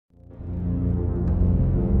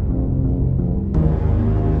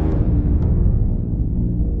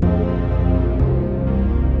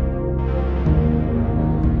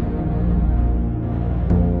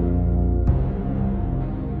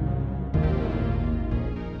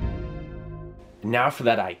Now for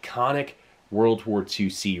that iconic World War II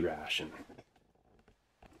C ration.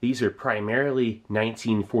 These are primarily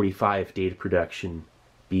 1945 date of production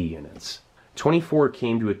B units. 24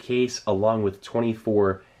 came to a case along with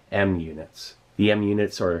 24 M units. The M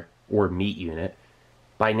units or meat unit,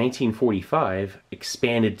 by 1945,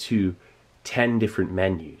 expanded to 10 different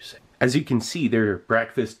menus. As you can see, there are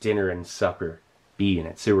breakfast, dinner, and supper B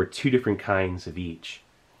units. There were 2 different kinds of each.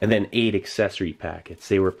 And then 8 accessory packets.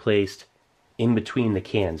 They were placed in between the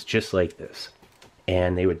cans, just like this.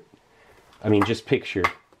 And they would, just picture,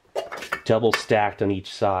 double stacked on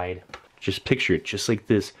each side. Just picture it just like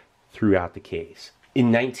this throughout the case.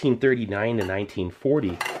 In 1939 to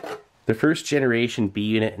 1940, the first generation B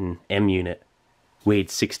unit and M unit weighed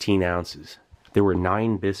 16 ounces. There were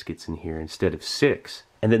 9 biscuits in here instead of 6.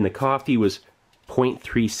 And then the coffee was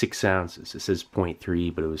 0.36 ounces. It says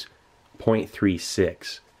 0.3, but it was 0.36.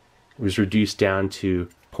 It was reduced down to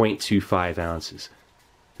 0.25 ounces.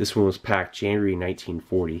 This one was packed January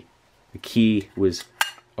 1940. The key was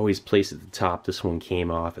always placed at the top. This one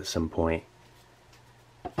came off at some point.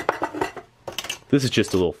 This is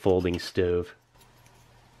just a little folding stove.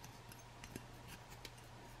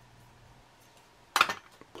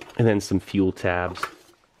 And then some fuel tabs.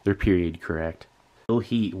 They're period correct. It'll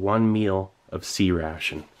heat 1 meal of C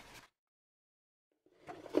ration.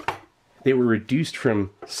 They were reduced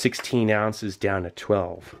from 16 ounces down to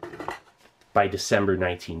 12 by December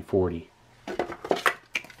 1940.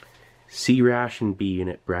 C ration B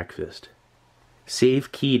unit breakfast.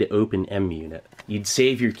 Save key to open M unit. You'd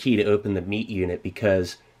save your key to open the meat unit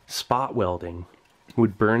because spot welding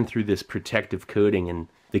would burn through this protective coating in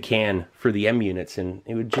the can for the M units, and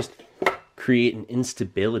it would just create an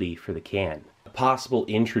instability for the can. A possible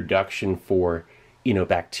introduction for,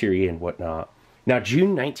 bacteria and whatnot. Now,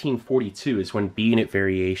 June 1942 is when B unit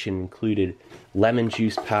variation included lemon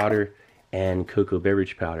juice powder and cocoa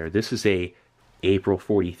beverage powder. This is a April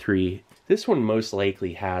 43. This one most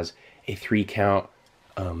likely has a 3-count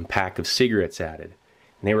pack of cigarettes added.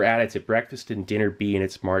 And they were added to breakfast and dinner B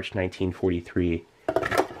units March 1943.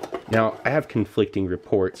 Now, I have conflicting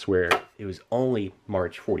reports where it was only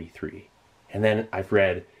March 43. And then I've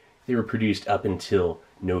read they were produced up until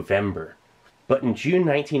November. But in June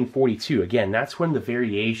 1942, again, that's when the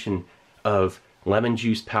variation of lemon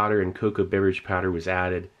juice powder and cocoa beverage powder was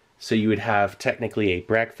added. So you would have technically a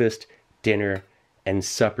breakfast, dinner, and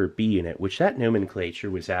supper B unit, which that nomenclature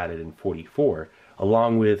was added in 44,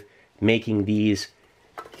 along with making these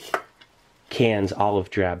cans olive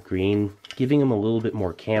drab green, giving them a little bit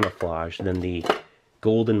more camouflage than the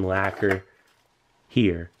golden lacquer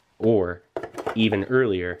here, or even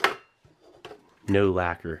earlier, no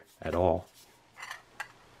lacquer at all.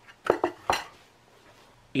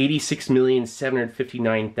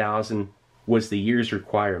 86,759,000 was the year's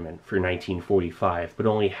requirement for 1945, but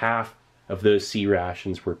only half of those C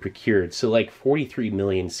rations were procured. So like 43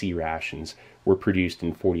 million C rations were produced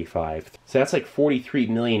in 45. So that's like 43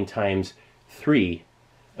 million times 3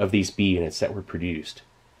 of these B units that were produced.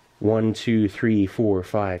 1, 2, 3, 4,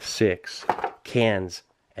 5, 6 cans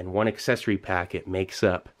and 1 accessory packet makes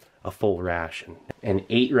up a full ration. And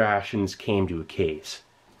 8 rations came to a case.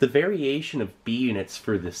 The variation of B units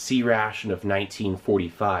for the C ration of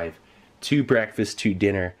 1945, 2 breakfast, 2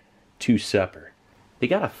 dinner, 2 supper. They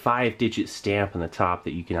got a 5-digit stamp on the top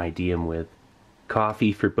that you can ID them with.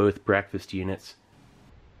 Coffee for both breakfast units.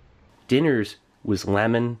 Dinners was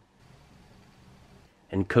lemon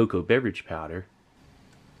and cocoa beverage powder.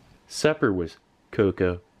 Supper was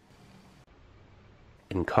cocoa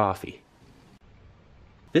and coffee.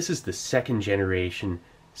 This is the 2nd generation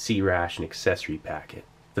C ration accessory packet.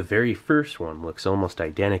 The very first one looks almost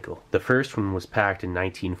identical. The first one was packed in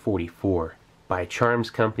 1944 by Charms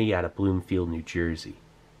Company out of Bloomfield, New Jersey.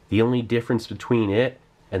 The only difference between it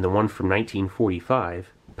and the one from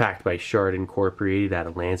 1945, packed by Shard Incorporated out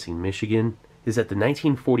of Lansing, Michigan, is that the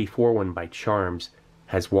 1944 one by Charms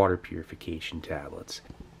has water purification tablets.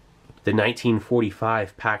 The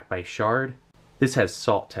 1945 packed by Shard, this has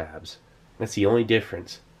salt tabs. That's the only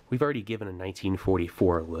difference. We've already given a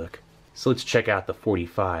 1944 a look. So let's check out the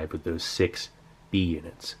 45 with those 6 B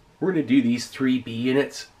units. We're going to do these 3 B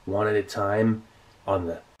units one at a time on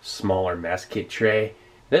the smaller mess kit tray.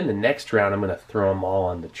 Then the next round I'm going to throw them all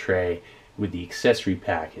on the tray with the accessory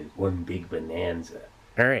packet, one big bonanza.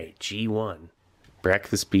 Alright, G1,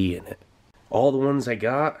 breakfast B unit. All the ones I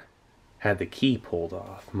got had the key pulled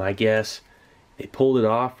off. My guess, they pulled it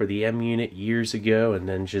off for the M unit years ago and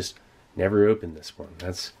then just never opened this one.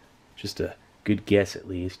 That's just a good guess at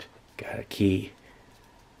least. Got a key.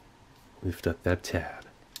 Lift up that tab.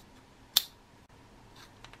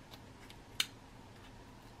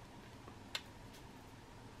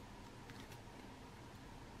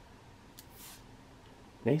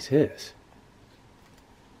 Nice hiss.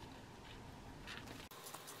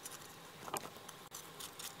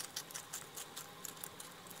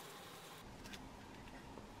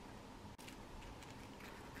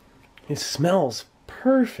 It smells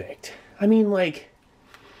perfect. I mean, like,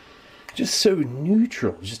 just so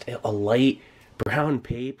neutral. Just a light brown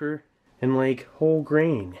paper and like whole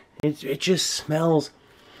grain. It just smells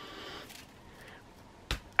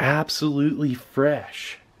absolutely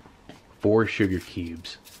fresh. 4 sugar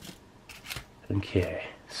cubes. Okay,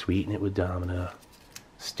 sweeten it with Domino.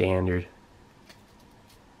 Standard.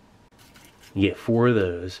 You get 4 of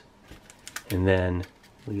those. And then,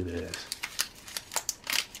 look at this.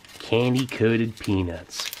 Candy coated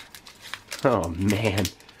peanuts. Oh man,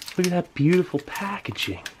 look at that beautiful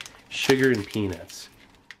packaging. Sugar and peanuts.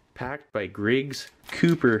 Packed by Griggs,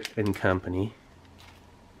 Cooper and Company.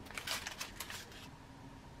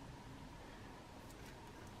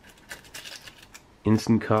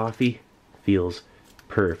 Instant coffee feels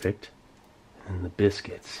perfect. And the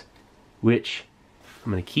biscuits, which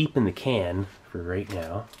I'm going to keep in the can for right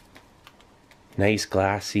now. Nice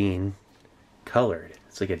glassine, colored.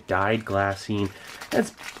 It's like a dyed glassine.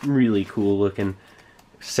 That's really cool looking.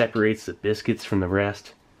 Separates the biscuits from the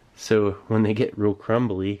rest. So when they get real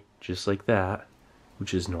crumbly, just like that,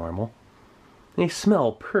 which is normal, they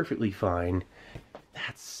smell perfectly fine.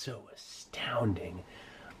 That's so astounding.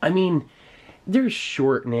 I mean, there's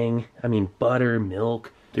shortening. I mean, butter,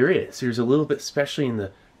 milk. There's a little bit, especially in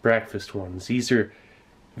the breakfast ones. These are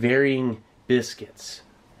varying biscuits.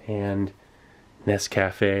 And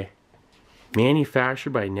Nescafe.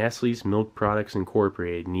 Manufactured by Nestle's Milk Products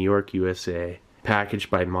Incorporated, New York, USA.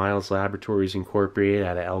 Packaged by Miles Laboratories Incorporated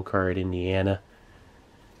out of Elkhart, Indiana.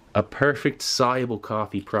 A perfect soluble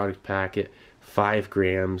coffee product packet, 5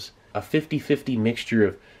 grams. A 50-50 mixture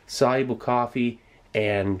of soluble coffee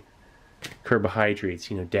and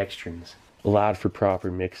carbohydrates, you know, dextrins. Allowed for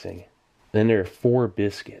proper mixing. Then there are 4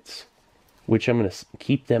 biscuits, which I'm going to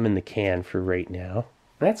keep them in the can for right now.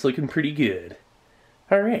 That's looking pretty good.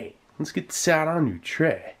 Alright, let's get this out on your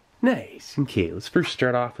tray. Nice. Okay, let's first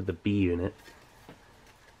start off with the B unit.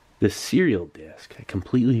 The cereal disc. I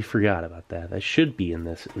completely forgot about that. That should be in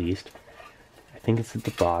this at least. I think it's at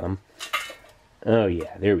the bottom. Oh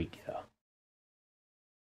yeah, there we go.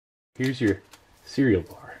 Here's your cereal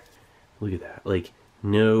bar. Look at that. Like,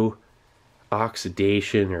 no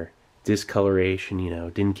oxidation or discoloration, you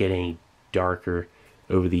know, didn't get any darker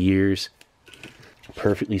over the years.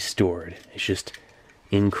 Perfectly stored. It's just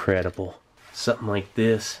incredible. Something like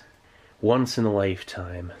this, once in a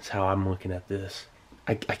lifetime, is how I'm looking at this.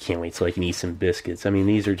 I can't wait till I can eat some biscuits. I mean,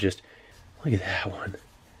 these are just, look at that one.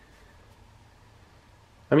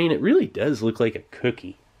 I mean, it really does look like a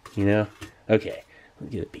cookie, you know? Okay,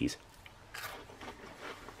 let's get a piece.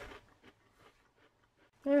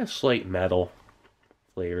 Yeah, slight metal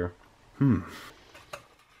flavor.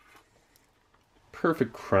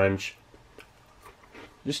 Perfect crunch.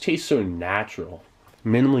 Just tastes so natural.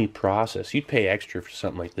 Minimally processed. You'd pay extra for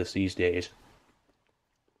something like this these days.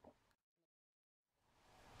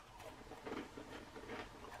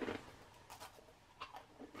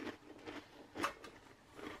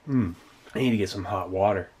 I need to get some hot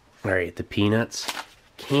water. Alright, the peanuts.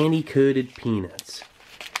 Candy coated peanuts.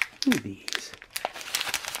 Look at these.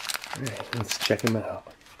 Alright, let's check them out.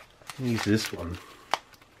 I'll use this one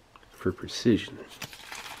for precision.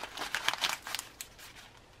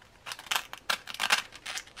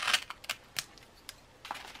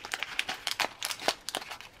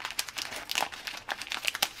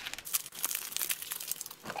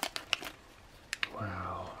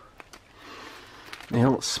 Wow. They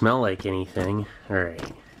don't smell like anything. Alright.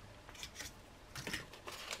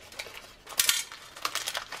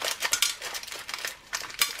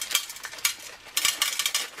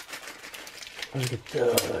 Look at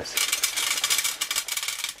those.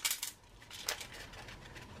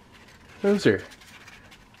 Those are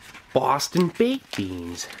Boston baked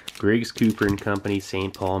beans. Griggs, Cooper and Company,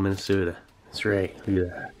 St. Paul, Minnesota. That's right. Look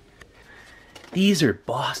at that. These are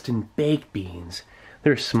Boston baked beans.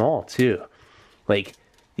 They're small too. Like,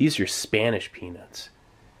 these are Spanish peanuts.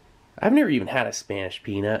 I've never even had a Spanish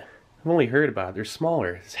peanut. I've only heard about it. They're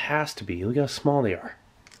smaller. This has to be. Look how small they are.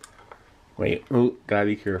 Wait. Oh, gotta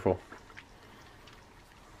be careful.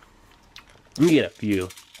 Let me get a few.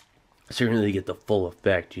 Certainly get the full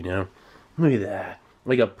effect, you know? Look at that.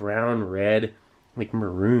 Like a brown, red, like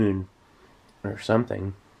maroon or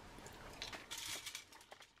something.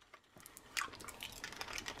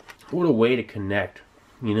 What a way to connect,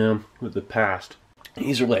 you know, with the past.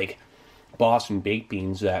 These are like Boston baked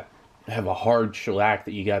beans that have a hard shellac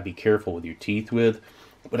that you gotta be careful with your teeth with.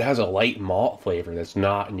 but it has a light malt flavor that's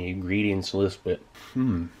not in the ingredients list, but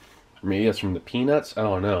maybe that's from the peanuts? I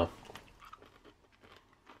don't know.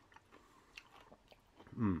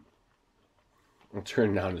 I'll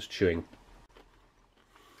turn down this chewing.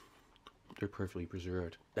 They're perfectly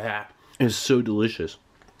preserved. That is so delicious.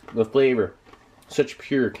 The flavor, such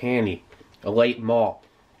pure candy, a light malt.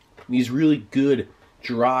 These really good,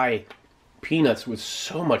 dry peanuts with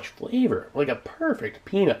so much flavor, like a perfect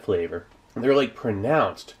peanut flavor. They're like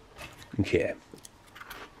pronounced. Okay.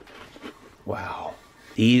 Wow.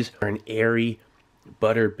 These are an airy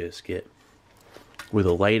butter biscuit with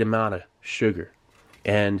a light amount of sugar.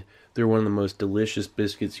 And they're one of the most delicious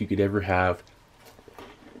biscuits you could ever have.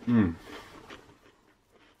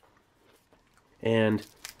 And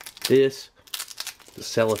this, the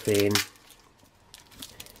cellophane,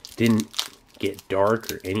 didn't get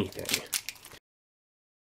dark or anything.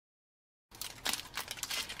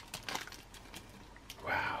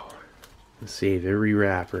 Wow. Save every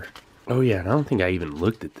wrapper. Oh yeah, and I don't think I even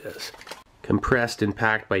looked at this. Compressed and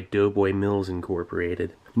packed by Doughboy Mills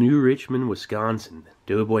Incorporated. New Richmond, Wisconsin.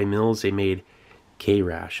 Doughboy Mills, they made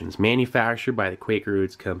K-Rations. Manufactured by the Quaker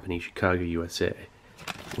Oats Company, Chicago, USA.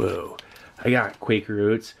 Whoa. I got Quaker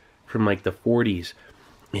Oats from like the 40s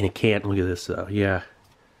in a can. Look at this though. Yeah.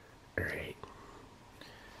 Alright.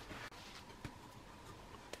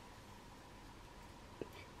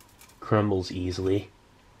 Crumbles easily.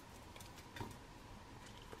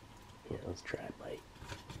 Yeah, let's try a bite.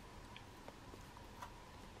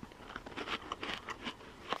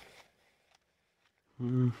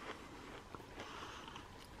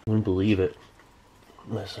 Wouldn't believe it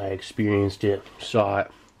unless I experienced it, saw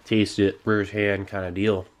it, tasted it firsthand kind of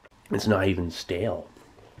deal. It's not even stale.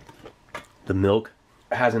 The milk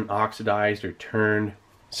hasn't oxidized or turned,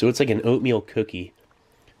 so it's like an oatmeal cookie.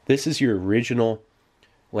 This is your original,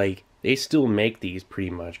 like, they still make these pretty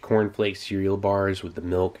much cornflake cereal bars with the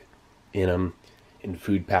milk in them in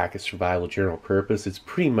Food Packet Survival General Purpose. It's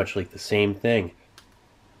pretty much like the same thing.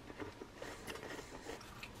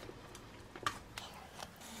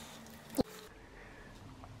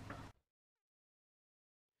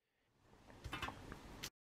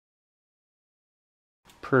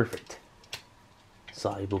 Perfect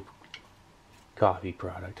soluble coffee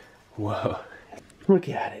product. Whoa, look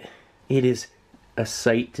at it. It is a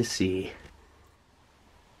sight to see.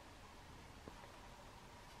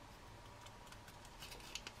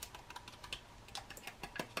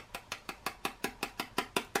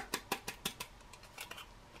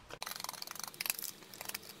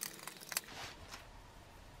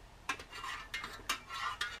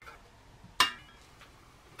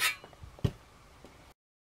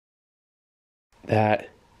 That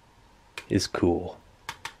is cool.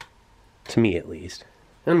 To me, at least.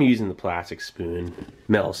 I'm using the plastic spoon.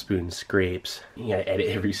 Metal spoon scrapes. You gotta edit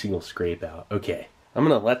every single scrape out. Okay, I'm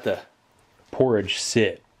gonna let the porridge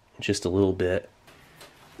sit just a little bit.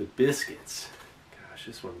 The biscuits. Gosh,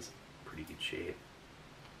 this one's in pretty good shape.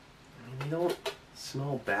 I mean, they don't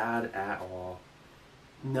smell bad at all.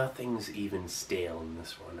 Nothing's even stale in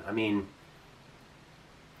this one. I mean,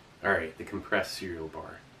 alright, the compressed cereal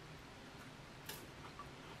bar.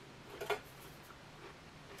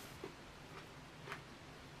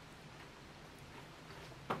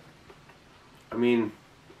 I mean,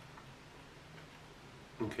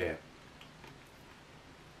 okay.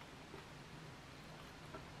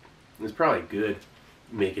 It's probably good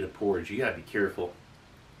making a porridge. You gotta be careful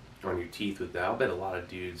on your teeth with that. I'll bet a lot of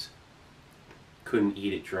dudes couldn't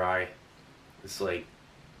eat it dry. It's like,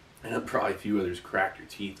 and probably a few others cracked your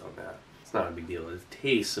teeth on that. It's not a big deal. It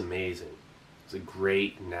tastes amazing. It's a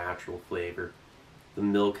great natural flavor. The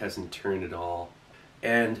milk hasn't turned at all.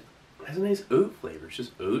 And it has a nice oat flavor. It's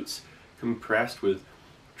just oats compressed with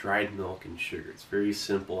dried milk and sugar. It's very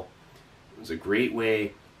simple. It was a great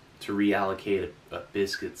way to reallocate a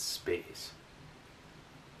biscuit's space.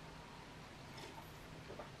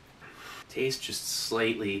 Tastes just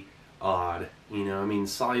slightly odd, you know. I mean,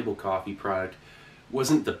 soluble coffee product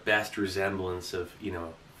wasn't the best resemblance of, you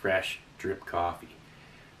know, fresh drip coffee.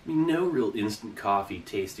 I mean, no real instant coffee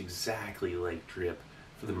tastes exactly like drip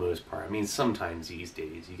for the most part. I mean, sometimes these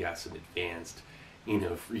days you got some advanced, you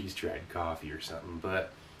know, freeze-dried coffee or something,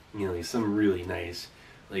 but, you know, some really nice,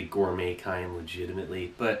 like, gourmet kind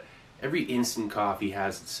legitimately, but every instant coffee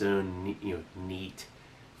has its own, you know, neat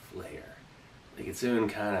flair. Like, its own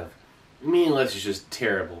kind of, I mean, unless it's just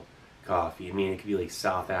terrible coffee. I mean, it could be like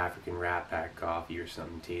South African Rat Pack coffee or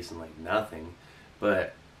something tasting like nothing,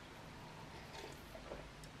 but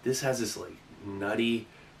this has this, like, nutty,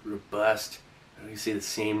 robust, I don't say the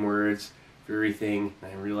same words for everything.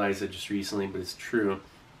 I realized that just recently, but it's true.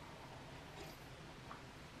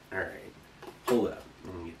 Alright, hold up.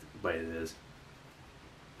 Let me get the bite of this.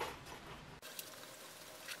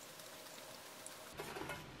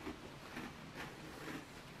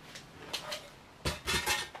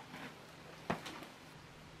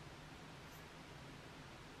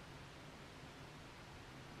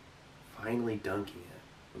 Finally dunking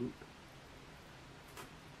it. Oop.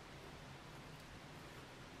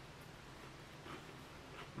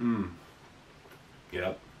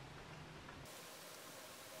 Yep.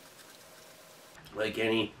 Like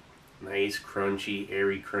any nice, crunchy,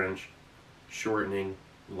 airy crunch, shortening,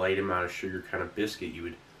 light amount of sugar kind of biscuit you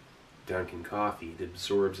would dunk in coffee. It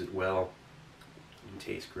absorbs it well and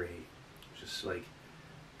tastes great. Just like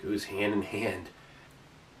goes hand in hand.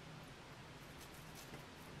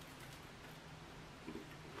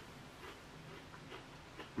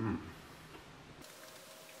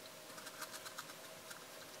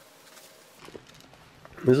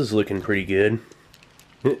 This is looking pretty good.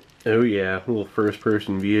 Oh yeah, a little first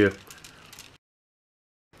person view.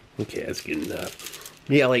 Okay, that's good enough.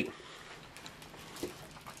 Yeah, like,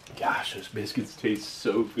 gosh, those biscuits taste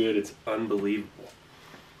so good, it's unbelievable.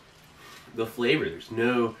 The flavor, there's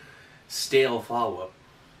no stale follow-up.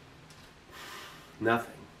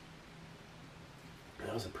 Nothing.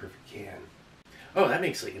 That was a perfect can. Oh, that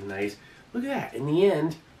makes like a nice, look at that, in the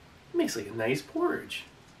end, it makes like a nice porridge.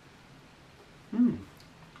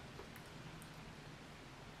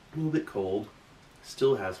 A little bit cold,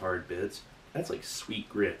 still has hard bits. That's like sweet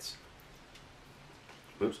grits.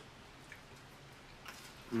 Oops.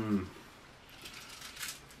 I'm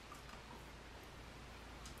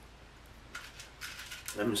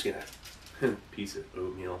just gonna piece of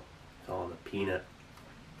oatmeal, fell on the peanut.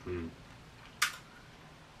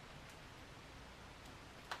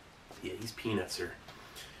 Yeah, these peanuts are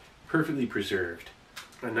perfectly preserved.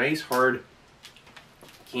 A nice hard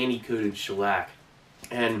candy coated shellac.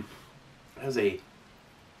 And it has a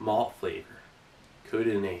malt flavor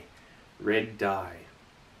coated in a red dye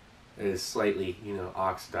that is slightly,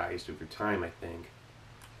 oxidized over time, I think.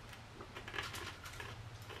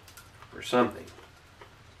 Or something.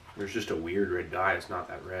 There's just a weird red dye, it's not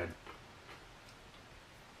that red.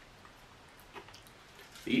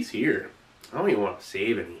 These here, I don't even want to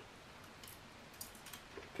save any.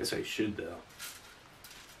 Guess I should though.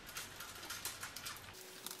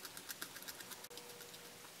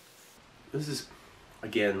 This is,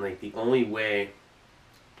 again, like the only way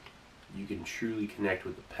you can truly connect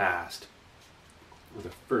with the past with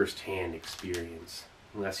a first-hand experience.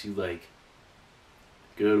 Unless you like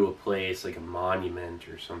go to a place like a monument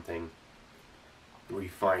or something where you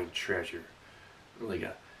find treasure. Or like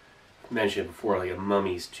I mentioned before, like a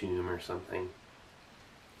mummy's tomb or something.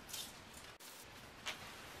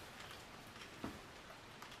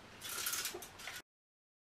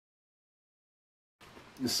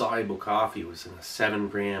 The soluble coffee was in a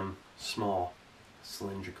 7-gram small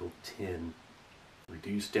cylindrical tin,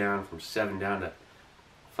 reduced down from 7 down to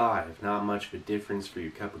 5. Not much of a difference for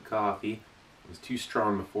your cup of coffee. It was too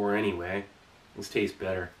strong before anyway. This tastes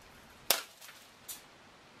better.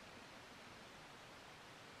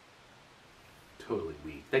 Totally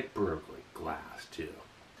weak. That broke like glass too.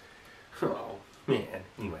 Oh man.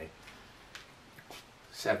 Anyway,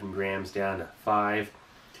 7 grams down to 5.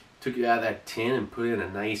 Took it out of that tin and put it in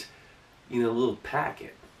a nice, little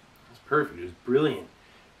packet. It was perfect. It was brilliant,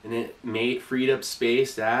 and it freed up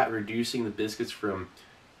space. That reducing the biscuits from,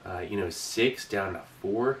 6 down to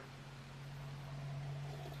 4.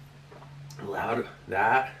 Allowed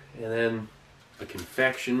that, and then a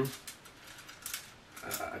confection,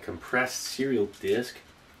 a compressed cereal disc,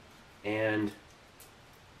 and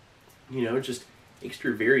just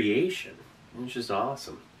extra variation. It was just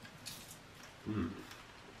awesome.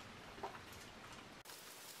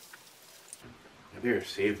 I better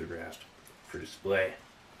save the rest for display.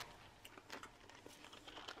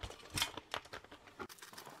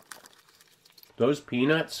 Those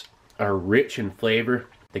peanuts are rich in flavor.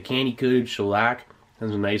 The candy coated shellac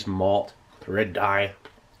has a nice malt. The red dye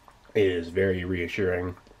is very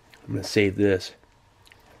reassuring. I'm gonna save this.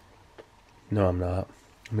 No, I'm not.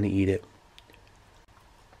 I'm gonna eat it.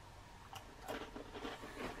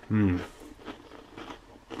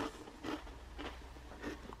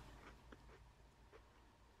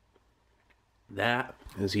 That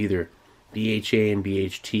is either BHA and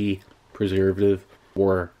BHT preservative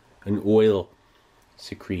or an oil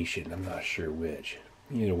secretion. I'm not sure which.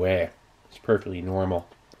 Either way, it's perfectly normal.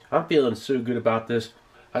 I'm feeling so good about this.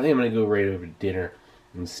 I think I'm going to go right over to dinner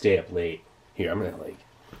and stay up late. Here, I'm going to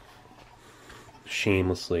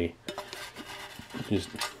shamelessly just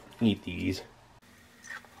eat these.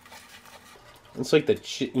 It's like the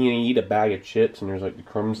you eat a bag of chips and there's like the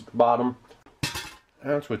crumbs at the bottom.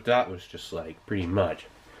 That's what that was just like, pretty much.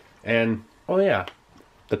 And, oh yeah,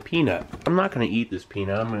 the peanut. I'm not going to eat this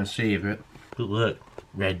peanut, I'm going to save it. But look,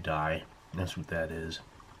 red dye, that's what that is.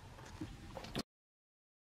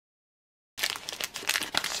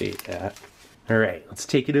 Save that. Alright, let's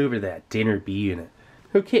take it over to that dinner B unit.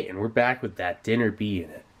 Okay, and we're back with that dinner B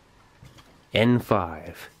unit.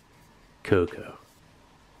 N5, cocoa.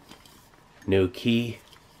 No key,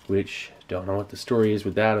 which don't know what the story is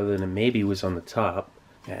with that other than it maybe was on the top.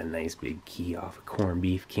 Got a nice big key off a corned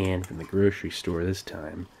beef can from the grocery store this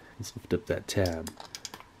time. Let's lift up that tab.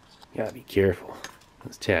 Gotta be careful.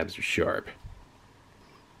 Those tabs are sharp.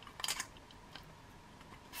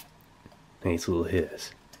 Nice little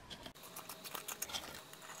hiss.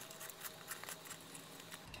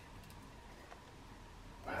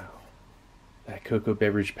 Wow. That cocoa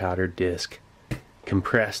beverage powder disc.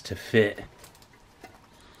 Compressed to fit.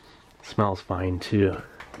 Smells fine too.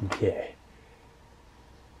 Okay.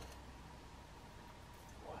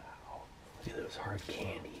 Wow. Look at those hard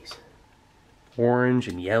candies. Orange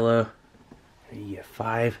and yellow. You get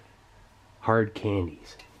 5 hard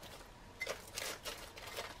candies.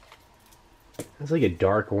 It's like a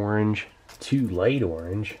dark orange, 2 light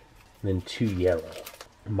orange, and then 2 yellow.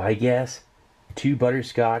 My guess, 2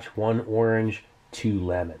 butterscotch, 1 orange, 2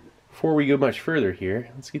 lemon. Before we go much further here,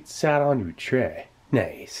 let's get sat onto a tray.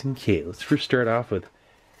 Nice. Okay, let's first start off with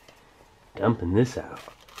dumping this out.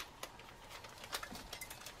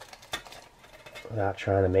 Without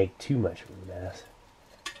trying to make too much of a mess.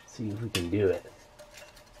 Let's see if we can do it.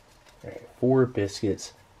 Alright, 4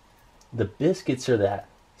 biscuits. The biscuits are that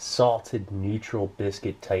salted neutral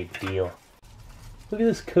biscuit type deal. Look at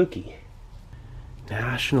this cookie.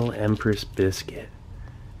 National Empress biscuit.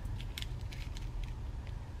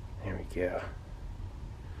 There we go.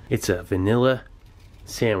 It's a vanilla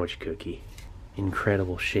sandwich cookie.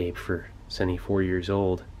 Incredible shape for 74 years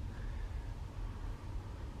old.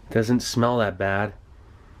 Doesn't smell that bad.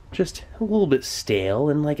 Just a little bit stale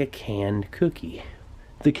and like a canned cookie.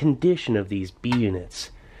 The condition of these B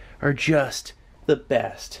units are just the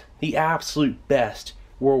best. The absolute best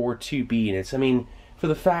World War II B units. I mean, for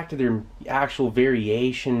the fact of their actual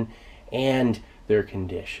variation and their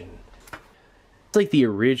condition. It's like the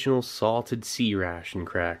original salted C Ration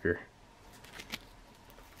cracker.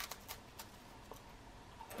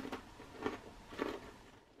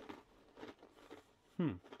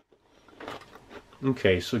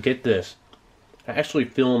 Okay, so get this. I actually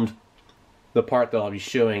filmed the part that I'll be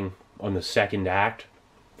showing on the second act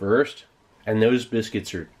first. And those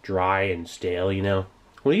biscuits are dry and stale, you know.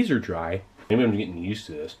 Well, these are dry. Maybe I'm getting used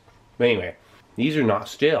to this. But anyway, these are not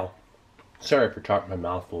stale. Sorry for talking my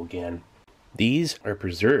mouth full again. These are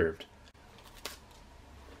preserved.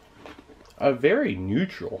 A very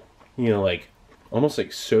neutral, you know, like almost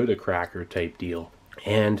like soda cracker type deal.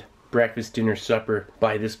 And breakfast, dinner, supper,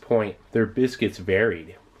 by this point, their biscuits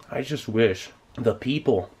varied. I just wish the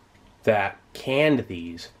people that canned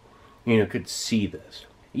these, you know, could see this.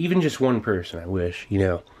 Even just one person, I wish, you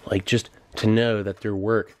know, like just to know that their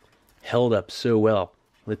work held up so well.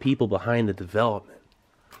 The people behind the development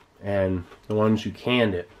and the ones who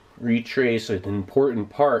canned it retrace an important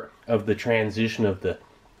part of the transition of the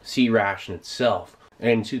C Ration itself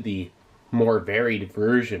into the more varied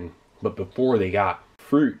version, but before they got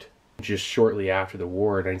fruit. Just shortly after the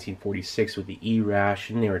war, 1946, with the E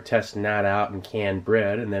Ration, they were testing that out in canned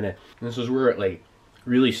bread, and then this is where it like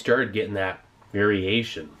really started getting that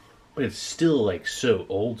variation. But it's still like so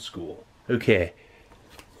old school. Okay.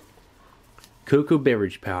 Cocoa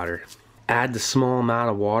beverage powder. Add the small amount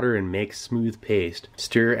of water and make smooth paste.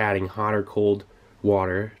 Stir, adding hot or cold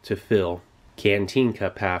water to fill. Canteen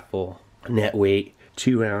cup half full. Net weight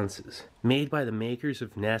 2 ounces. Made by the makers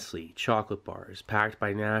of Nestle chocolate bars. Packed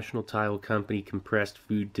by National Tile Company Compressed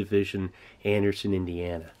Food Division, Anderson,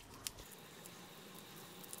 Indiana.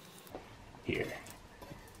 Here.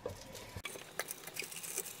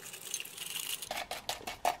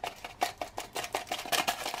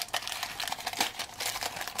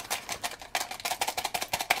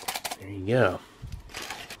 There you go.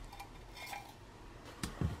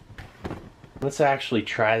 Let's actually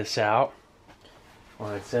try this out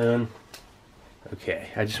on its own. Okay,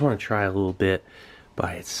 I just want to try a little bit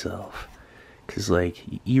by itself, because like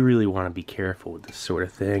you really want to be careful with this sort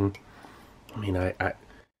of thing. I mean, right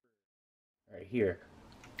here,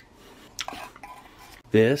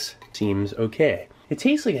 this seems okay. It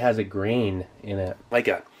tastes like it has a grain in it, like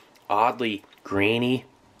a oddly grainy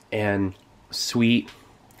and sweet,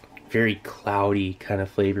 very cloudy kind of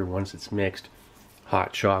flavor once it's mixed.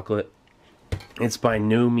 Hot chocolate. It's by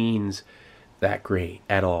no means that great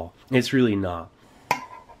at all. It's really not.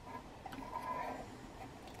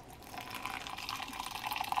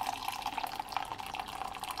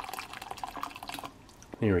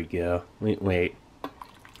 There we go. Wait.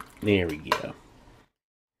 There we go.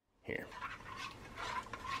 Here.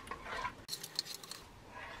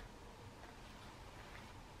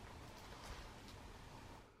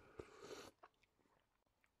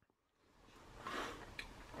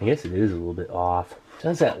 I guess it is a little bit off. It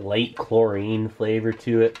has that light chlorine flavor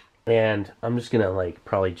to it. And I'm just gonna like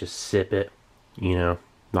probably just sip it, you know,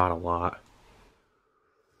 not a lot.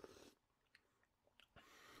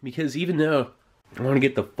 Because even though I want to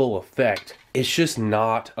get the full effect, it's just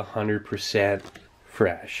not 100%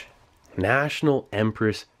 fresh. National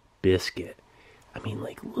Empress biscuit. I mean,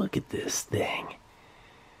 like, look at this thing.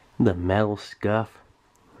 The metal scuff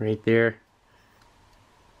right there.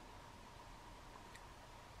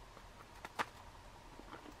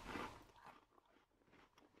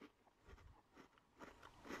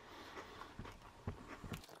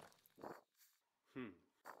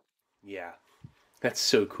 Yeah, that's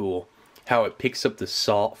so cool. How it picks up the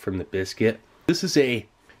salt from the biscuit. This is a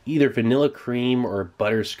either vanilla cream or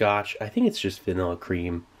butterscotch. I think it's just vanilla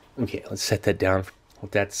cream. Okay, let's set that down.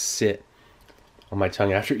 Let that sit on my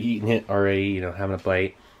tongue after eating it already, you know, having a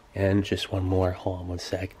bite. And just one more. Hold on one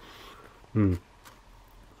sec.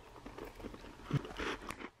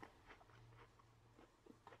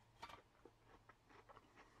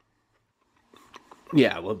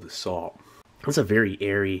 Yeah, I love the salt. It's a very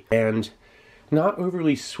airy and not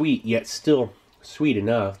overly sweet, yet still sweet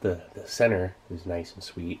enough. The center is nice and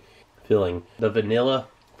sweet, filling. The vanilla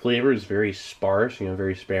flavor is very sparse, you know,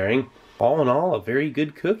 very sparing. All in all, a very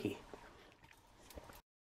good cookie.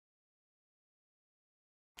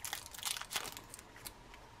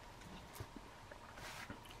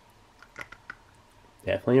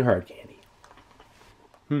 Definitely a hard candy.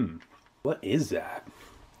 What is that?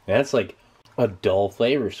 That's like a dull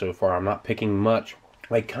flavor so far. I'm not picking much.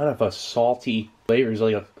 Like kind of a salty flavor. There's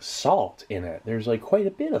like a salt in it. There's like quite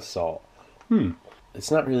a bit of salt.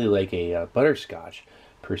 It's not really like a butterscotch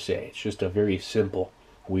per se. It's just a very simple,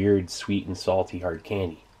 weird, sweet and salty hard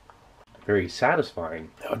candy. Very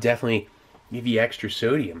satisfying. That would definitely give you extra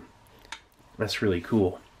sodium. That's really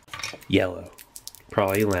cool. Yellow.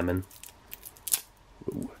 Probably lemon.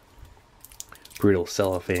 Ooh. Brittle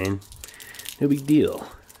cellophane. No big deal.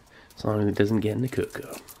 As long as it doesn't get in the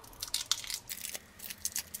cocoa.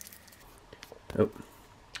 Oh.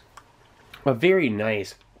 A very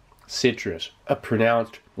nice citrus. A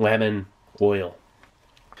pronounced lemon oil.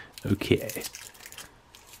 Okay.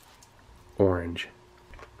 Orange.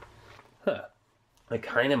 Huh. A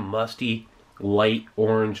kind of musty, light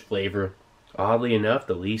orange flavor. Oddly enough,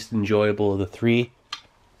 the least enjoyable of the three.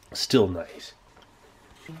 Still nice.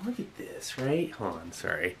 Look at this, right? Hold on,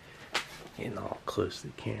 sorry. Getting all close to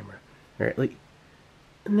the camera. Alright, like,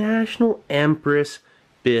 National Empress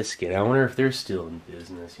biscuit. I wonder if they're still in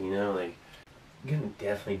business, you know? Like, I'm gonna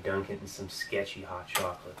definitely dunk it in some sketchy hot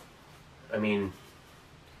chocolate. I mean,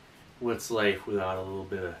 what's life without a little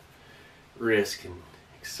bit of risk and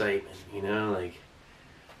excitement, you know? Like,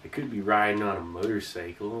 I could be riding on a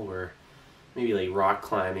motorcycle or maybe like rock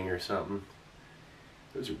climbing or something.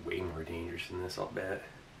 Those are way more dangerous than this, I'll bet.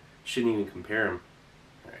 Shouldn't even compare them.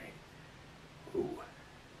 Alright. Ooh.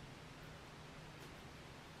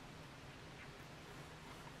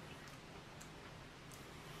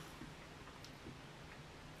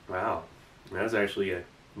 Wow. That's actually a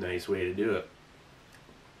nice way to do it.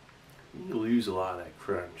 You lose a lot of that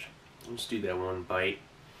crunch. Let's do that one bite.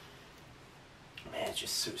 Man, it's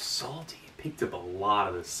just so salty. It picked up a lot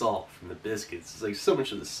of the salt from the biscuits. It's like so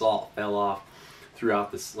much of the salt fell off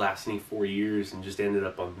throughout this lasting 4 years and just ended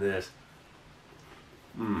up on this.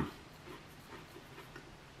 Man.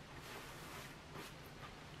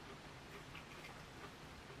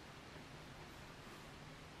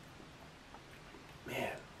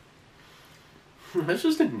 That's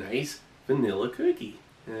just a nice vanilla cookie.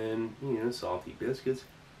 And, you know, salty biscuits.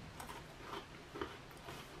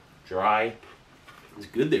 Dry. It's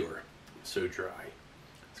good they were so dry.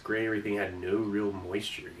 It's great everything had no real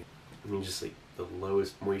moisture. I mean, just like the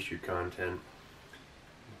lowest moisture content.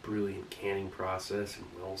 Brilliant canning process and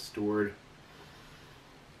well stored.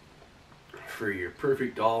 For your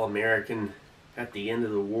perfect all-American at the end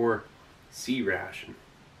of the war C ration.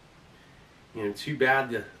 You know, too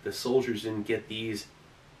bad the soldiers didn't get these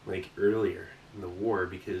like earlier in the war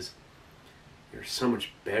because they're so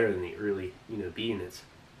much better than the early, you know, B units.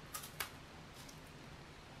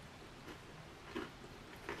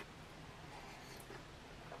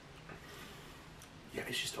 Yeah,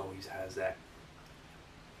 it just always has that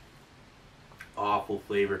awful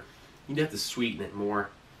flavor. You'd have to sweeten it more.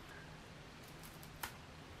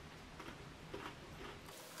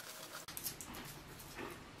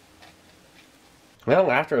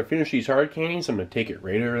 Well, after I finish these hard candies, I'm going to take it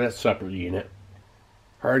right over to that supper unit.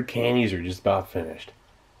 Hard candies are just about finished.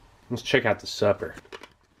 Let's check out the supper.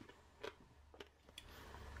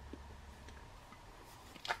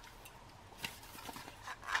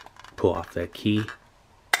 Pull off that key.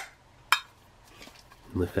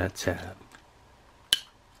 Lift that tab.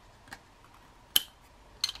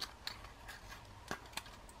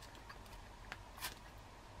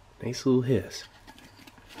 Nice little hiss.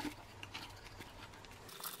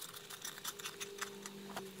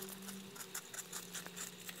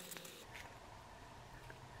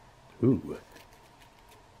 Ooh.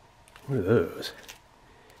 What are those?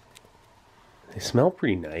 They smell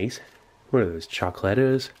pretty nice. What are those,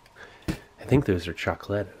 Chocolattos? I think those are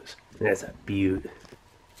Chocolattos. That's a beaut.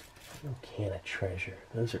 No can of treasure.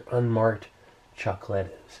 Those are unmarked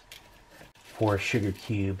Chocolattos. 4 sugar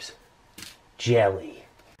cubes. Jelly.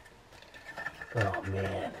 Oh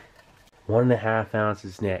man. 1.5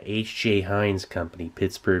 ounces net. H.J. Heinz Company,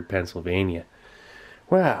 Pittsburgh, Pennsylvania.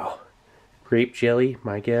 Wow. Grape jelly,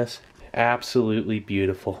 my guess. Absolutely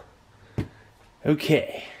beautiful.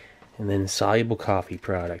 Okay. And then soluble coffee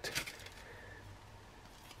product.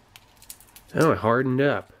 Oh, it hardened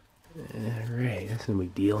up. Alright, that's no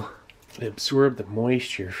big deal. It absorbed the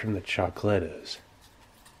moisture from the Chocolattos.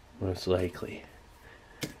 Most likely.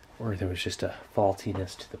 Or there was just a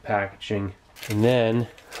faultiness to the packaging. And then,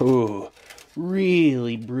 ooh,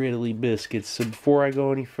 really brittly biscuits. So before I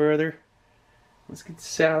go any further, let's get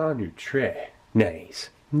this out on your tray. Nice.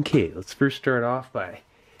 Okay, let's first start off by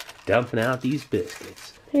dumping out these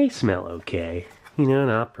biscuits. They smell okay. You know,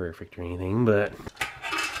 not perfect or anything, but...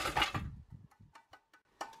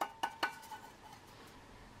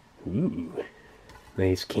 Ooh,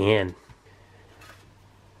 nice can.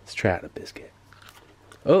 Let's try out a biscuit.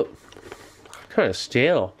 Oh, kind of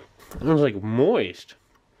stale. It was like moist.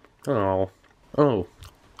 Oh,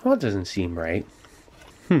 that doesn't seem right.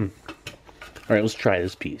 Alright, let's try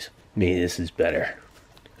this piece. Maybe this is better.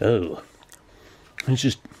 Oh, it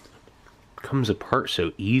just comes apart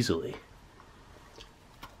so easily.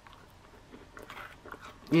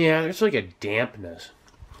 Yeah, there's like a dampness.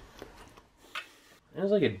 There's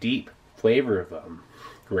like a deep flavor of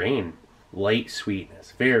grain. Light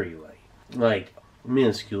sweetness, very light. Like,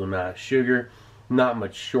 minuscule amount of sugar, not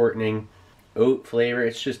much shortening. Oat flavor,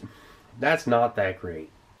 it's just, that's not that great.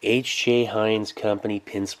 H.J. Heinz Company,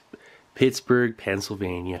 Pittsburgh,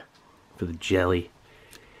 Pennsylvania, for the jelly.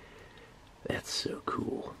 That's so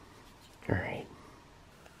cool. Alright.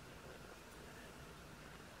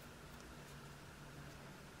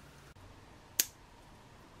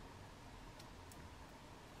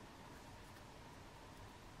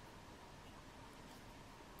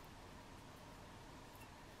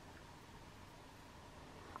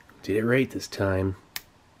 Did it right this time.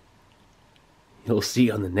 You'll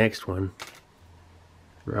see on the next one.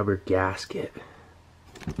 Rubber gasket.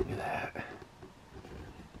 Look at that.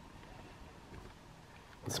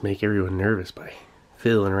 Let's make everyone nervous by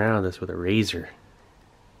fiddling around this with a razor.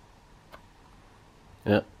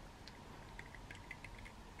 Yep.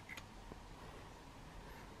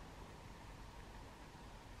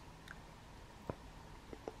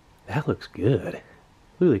 That looks good.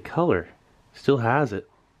 Look at the color. Still has it.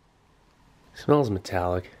 Smells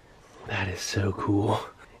metallic. That is so cool.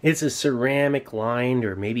 It's a ceramic lined,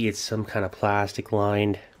 or maybe it's some kind of plastic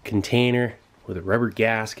lined container with a rubber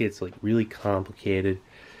gasket. It's like really complicated.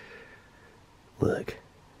 Look.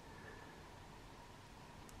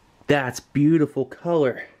 That's beautiful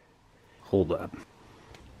color. Hold up.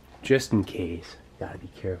 Just in case. Gotta be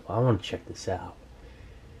careful. I want to check this out.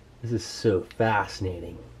 This is so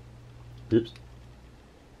fascinating. Oops.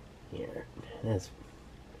 Here. That's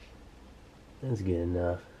good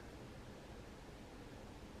enough.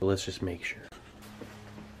 But let's just make sure.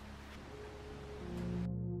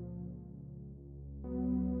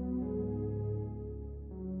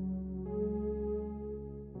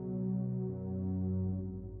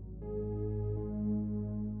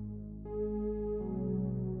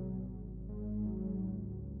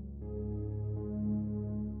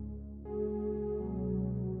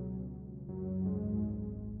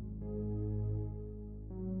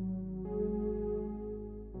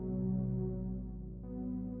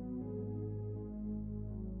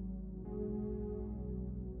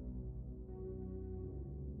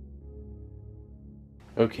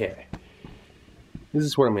 Okay, this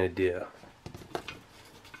is what I'm going to do.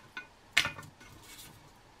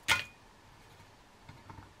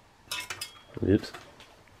 Oops.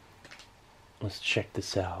 Let's check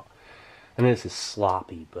this out. I know this is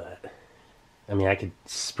sloppy, but I mean, I could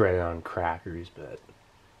spread it on crackers, but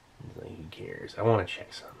like, who cares? I want to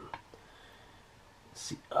check something. Let's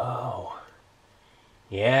see. Oh,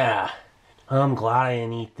 yeah. I'm glad I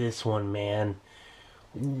didn't eat this one, man.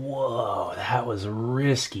 Whoa, that was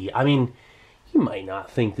risky. I mean, you might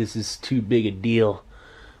not think this is too big a deal,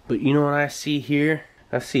 but you know what I see here?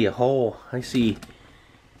 I see a hole. I see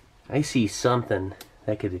something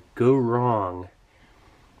that could go wrong.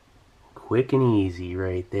 Quick and easy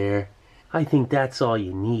right there. I think that's all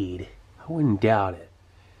you need. I wouldn't doubt it.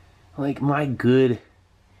 Like, my good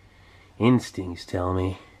instincts tell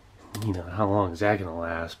me, you know, how long is that gonna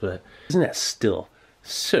last, but isn't that still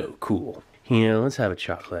so cool? You know, let's have a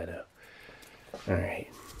chocolatto. Alright.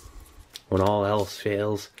 When all else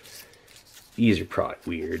fails, these are probably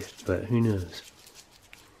weird, but who knows?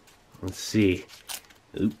 Let's see.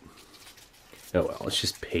 Oop. Oh well, it's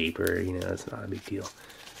just paper, you know, it's not a big deal.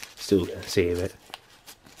 Still gonna save it.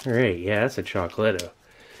 Alright, yeah, that's a chocolatto.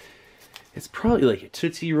 It's probably like a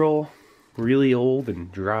Tootsie Roll, really old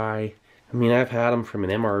and dry. I mean, I've had them from an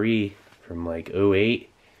MRE from like '08.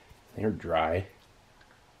 They're dry.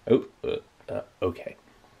 Oh, okay.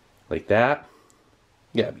 Like that.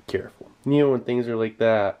 You gotta be careful. You know, when things are like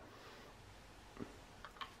that.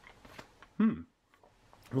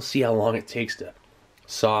 We'll see how long it takes to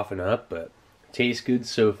soften up, but it tastes good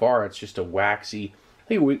so far. It's just a waxy, I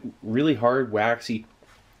think really hard, waxy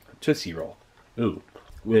Tootsie Roll. Ooh,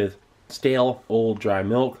 with stale, old, dry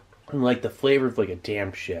milk, and like the flavor of like a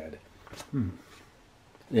damp shed.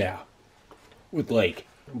 Yeah, with like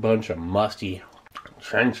a bunch of musty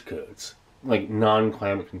trench coats, like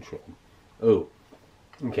non-climate controlled. Oh,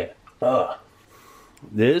 okay.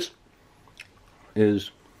 This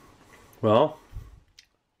is, well,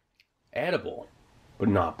 edible, but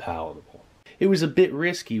not palatable. It was a bit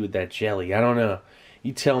risky with that jelly. I don't know.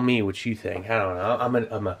 You tell me what you think. I don't know.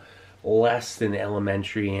 I'm a less than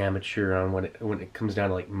elementary amateur on when it comes down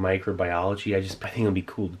to like microbiology. I think it'll be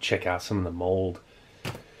cool to check out some of the mold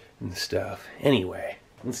and stuff. Anyway,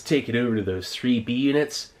 let's take it over to those 3B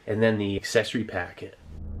units and then the accessory packet.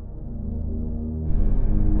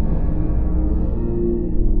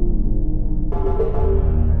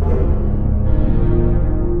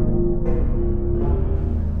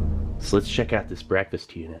 So let's check out this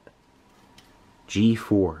breakfast unit.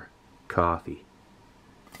 G4 coffee.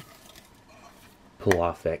 Pull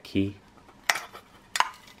off that key.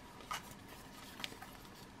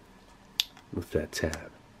 Lift that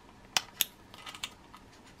tab.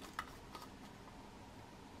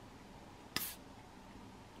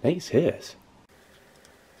 Nice hiss.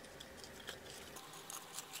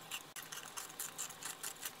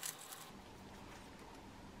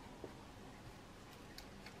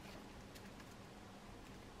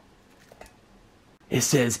 It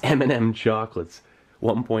says M&M chocolates,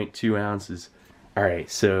 1.2 ounces. Alright,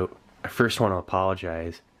 so I first want to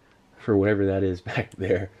apologize for whatever that is back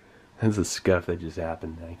there. That's a scuff that just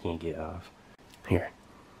happened that I can't get off. Here.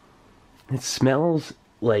 It smells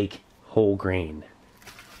like whole grain.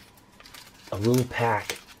 A little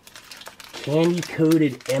pack.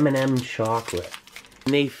 Candy-coated M&M chocolate.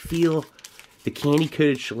 And they feel, the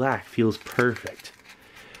candy-coated shellac feels perfect.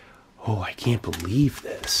 Oh, I can't believe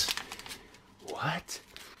this. What?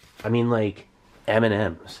 I mean, like,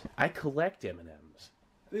 M&Ms. I collect M&Ms.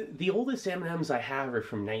 The oldest M&Ms I have are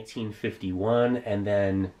from 1951, and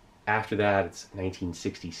then after that it's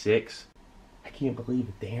 1966. I can't believe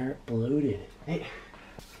it. They aren't bloated.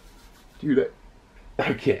 Dude,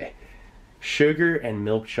 okay. Sugar and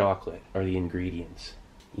milk chocolate are the ingredients.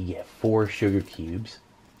 You get 4 sugar cubes.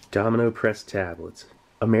 Domino pressed tablets.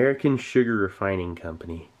 American Sugar Refining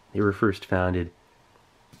Company. They were first founded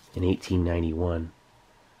in 1891.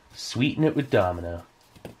 Sweeten it with Domino.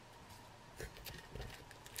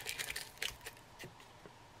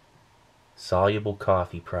 Soluble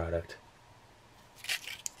coffee product.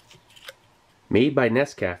 Made by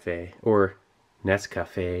Nescafe, or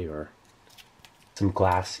Nescafe, or some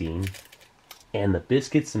glassine. And the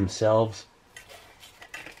biscuits themselves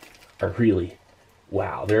are really,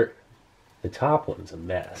 wow, the top one's a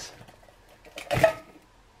mess.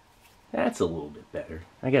 That's a little bit better.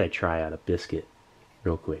 I gotta try out a biscuit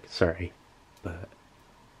real quick, sorry. But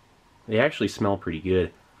they actually smell pretty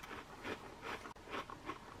good.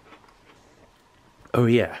 Oh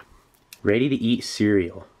yeah, ready to eat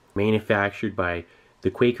cereal. Manufactured by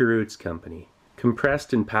the Quaker Oats Company.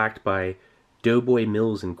 Compressed and packed by Doughboy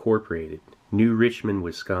Mills Incorporated, New Richmond,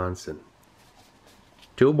 Wisconsin.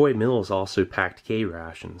 Doughboy Mills also packed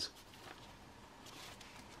K-Rations.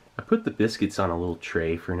 I put the biscuits on a little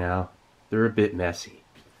tray for now. They're a bit messy.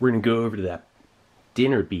 We're gonna go over to that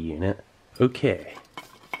dinner bee unit. Okay.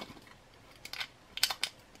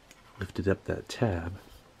 Lifted up that tab.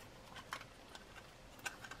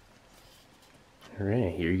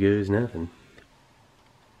 Alright, here goes nothing.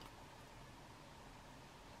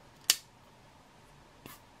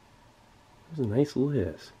 That was a nice little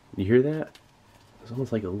hiss. You hear that? It was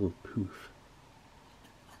almost like a little poof.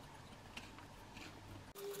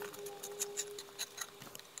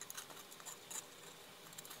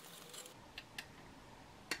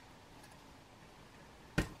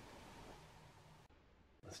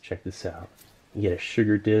 Let's check this out. You get a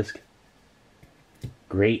sugar disc.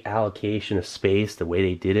 Great allocation of space, the way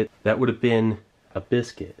they did it. That would have been a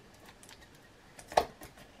biscuit.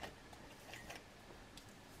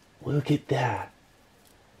 Look at that.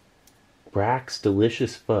 Brack's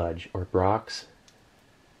Delicious Fudge, or Brock's.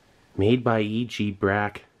 Made by E.G.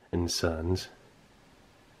 Brack and Sons.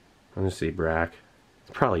 I'm gonna say Brack.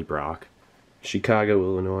 It's probably Brock. Chicago,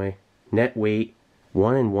 Illinois. Net weight,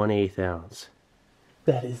 1 1/8 ounce.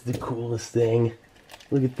 That is the coolest thing.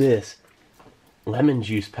 Look at this. Lemon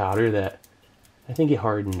juice powder that I think it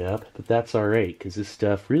hardened up, but that's alright because this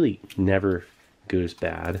stuff really never goes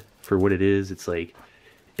bad. For what it is, it's like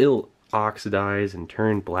it'll oxidize and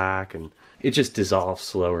turn black and it just dissolves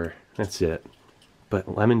slower. That's it.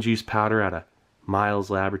 But lemon juice powder out of Miles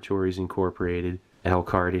Laboratories Incorporated,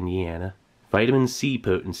 Elkhart, Indiana. Vitamin C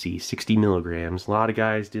potency, 60 milligrams. A lot of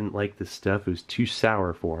guys didn't like this stuff. It was too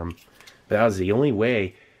sour for them. But that was the only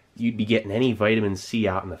way you'd be getting any vitamin C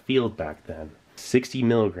out in the field back then. 60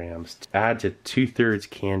 milligrams. Add to 2/3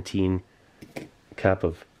 canteen cup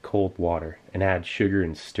of cold water and add sugar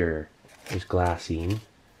and stir. There's glassine.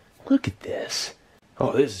 Look at this.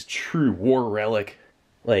 Oh, this is true war relic,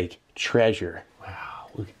 like treasure. Wow,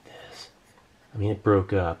 look at this. I mean, it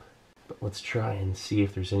broke up, but let's try and see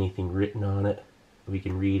if there's anything written on it that we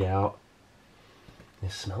can read out.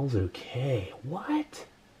 It smells okay. What?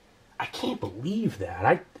 I can't believe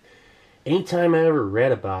that. Anytime I ever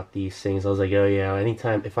read about these things, I was like, oh yeah,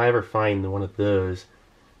 anytime, if I ever find one of those,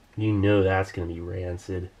 you know that's going to be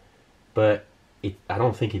rancid. But I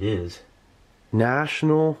don't think it is.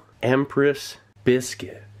 National Empress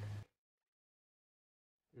Biscuit.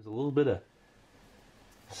 There's a little bit of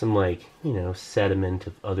some, like, you know, sediment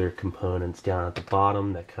of other components down at the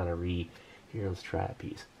bottom that kind of Here, let's try a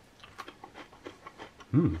piece.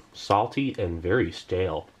 Salty and very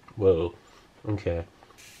stale. Whoa. Okay.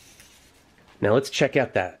 Now let's check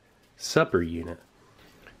out that supper unit.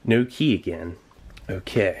 No key again.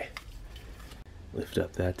 Okay. Lift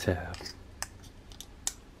up that tab.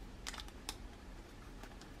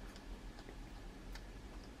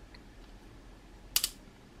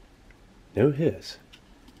 No hiss.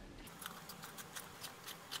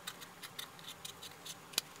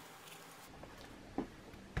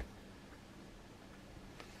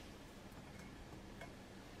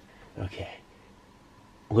 Okay.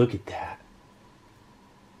 Look at that.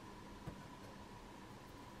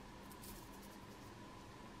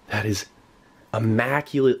 That is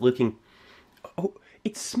immaculate looking. Oh,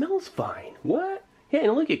 it smells fine. What? Yeah,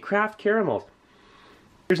 and look at craft caramels.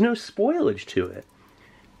 There's no spoilage to it.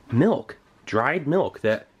 Milk, dried milk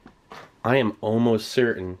that I am almost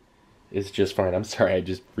certain is just fine. I'm sorry, I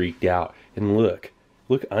just freaked out. And look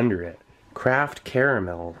under it. Craft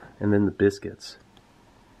caramel, and then the biscuits.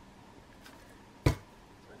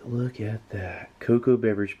 Look at that. Cocoa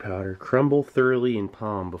beverage powder. Crumble thoroughly in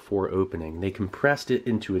palm before opening. They compressed it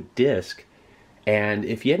into a disc, and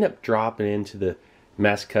if you end up dropping it into the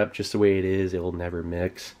mess cup just the way it is, it will never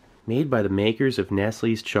mix. Made by the makers of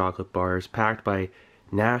Nestle's chocolate bars, packed by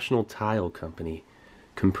National Tile Company,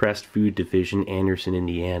 Compressed Food Division, Anderson,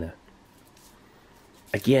 Indiana.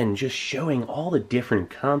 Again, just showing all the different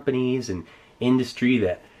companies and industry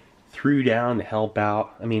that threw down to help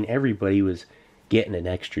out. I mean, everybody was getting an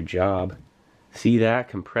extra job. See that?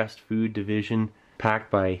 Compressed Food Division,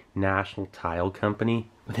 packed by National Tile Company.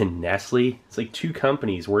 And then Nestle. It's like 2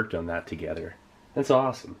 companies worked on that together. That's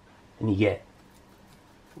awesome. And you get,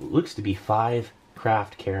 looks to be 5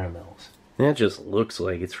 craft caramels. And that just looks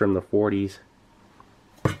like it's from the 40s.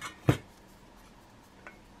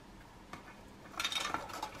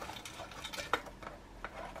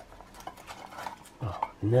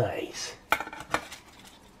 Oh, nice.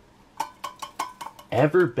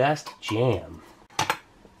 Ever Best Jam.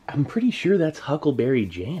 I'm pretty sure that's Huckleberry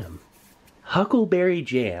Jam. Huckleberry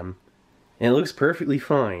Jam. And it looks perfectly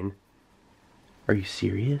fine. Are you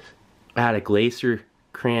serious? At a Glacier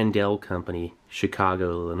Crandell Company, Chicago,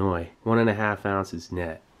 Illinois. 1.5 ounces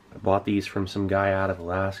net. I bought these from some guy out of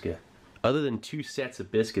Alaska. Other than 2 sets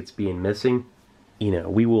of biscuits being missing, you know,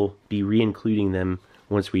 we will be re-including them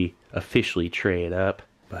once we officially tray it up.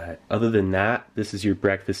 But other than that, this is your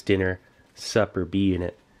breakfast, dinner, supper B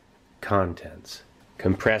unit contents.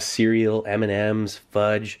 Compressed cereal, M&Ms,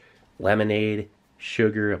 fudge, lemonade,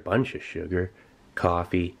 sugar, a bunch of sugar,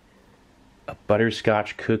 coffee, a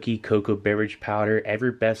butterscotch cookie, cocoa beverage powder,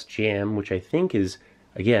 Everbest jam, which I think is,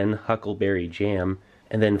 again, huckleberry jam,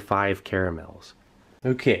 and then 5 caramels.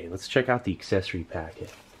 Okay, let's check out the accessory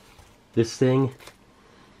packet. This thing,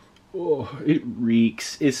 oh, it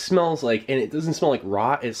reeks. It smells like, and it doesn't smell like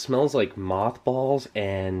rot, it smells like mothballs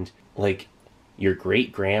and like your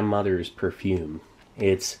great-grandmother's perfume.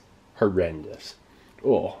 It's horrendous.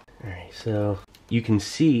 Oh. Alright, so you can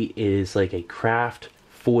see it is like a craft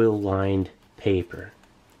foil-lined paper.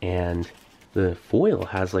 And the foil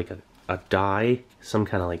has like a dye, some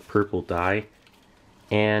kind of like purple dye,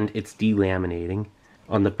 and it's delaminating.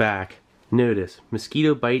 On the back, notice,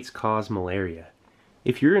 mosquito bites cause malaria.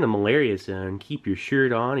 If you're in a malaria zone, keep your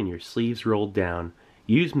shirt on and your sleeves rolled down.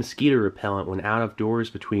 Use mosquito repellent when out of doors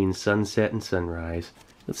between sunset and sunrise.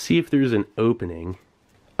 Let's see if there's an opening.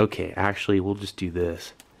 Okay, actually, we'll just do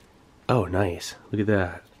this. Oh, nice. Look at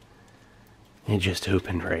that. It just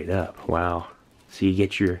opened right up. Wow. So you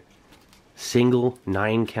get your single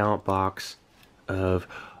 9-count box of...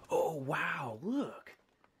 Oh, wow, look.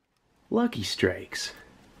 Lucky Strikes.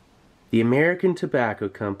 The American Tobacco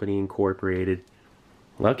Company Incorporated.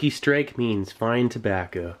 Lucky Strike means fine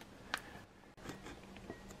tobacco.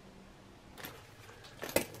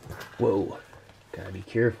 Whoa, gotta be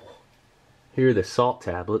careful. Here are the salt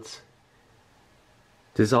tablets.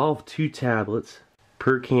 Dissolve 2 tablets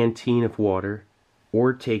per canteen of water,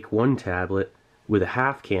 or take 1 tablet with a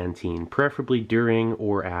half canteen, preferably during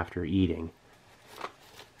or after eating.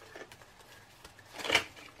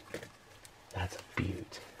 That's a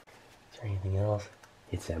beaut. Is there anything else?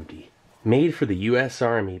 It's empty. Made for the U.S.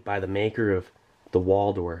 Army by the maker of the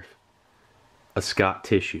Waldorf. A Scott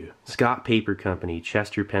tissue. Scott Paper Company,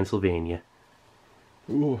 Chester, Pennsylvania.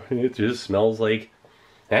 Ooh, it just smells like...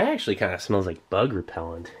 It actually kind of smells like bug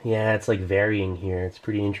repellent. Yeah, it's like varying here. It's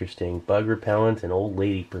pretty interesting. Bug repellent and old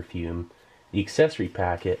lady perfume. The accessory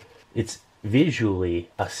packet, it's visually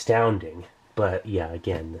astounding. But yeah,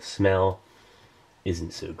 again, the smell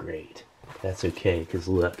isn't so great. That's okay, because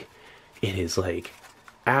look, it is like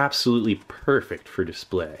absolutely perfect for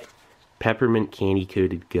display. Peppermint candy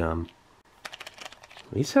coated gum.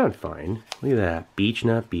 These sound fine. Look at that. Beech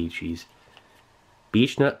Nut Beachies.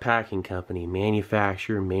 Beech Nut Packing Company,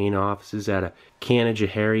 manufacturer, main offices out of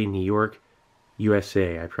Canajoharie, New York,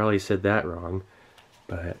 USA. I probably said that wrong,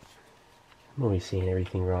 but I'm always saying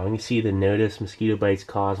everything wrong. You see the notice, mosquito bites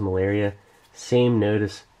cause malaria. Same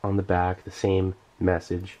notice on the back, the same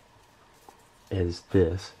message as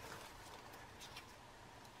this.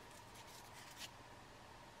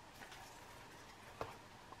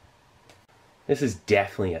 This is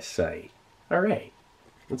definitely a sight. Alright,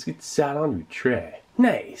 let's get sat on your tray.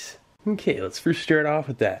 Nice. Okay, let's first start off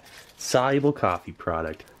with that soluble coffee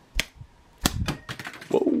product.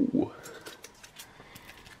 Whoa.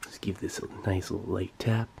 Let's give this a nice little light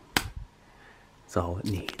tap. That's all it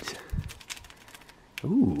needs.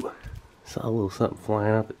 Ooh, saw a little something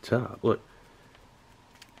flying out the top. Look.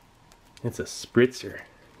 It's a spritzer.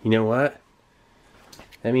 You know what?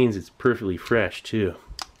 That means it's perfectly fresh too.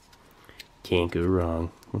 Can't go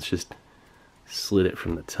wrong. Let's just slit it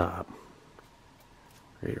from the top.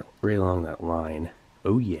 Right along that line.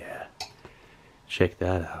 Oh yeah. Check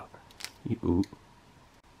that out. Ooh.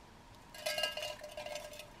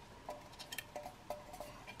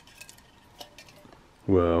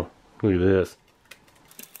 Whoa, look at this.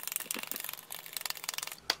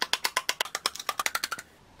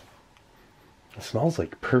 It smells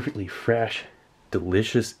like perfectly fresh,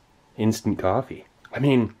 delicious instant coffee. I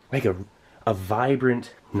mean, like a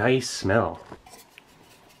vibrant, nice smell.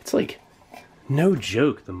 It's like, no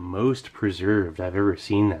joke, the most preserved I've ever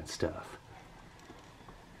seen that stuff.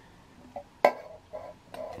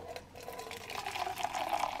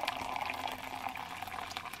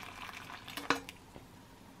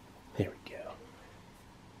 There we go.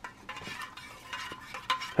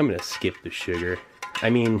 I'm gonna skip the sugar. I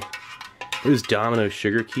mean, those Domino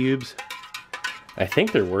sugar cubes, I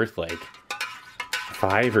think they're worth like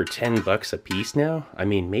 $5 or $10 a piece now. I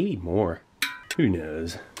mean, maybe more. Who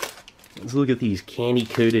knows? Let's look at these candy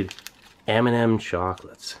coated M&M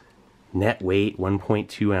chocolates. Net weight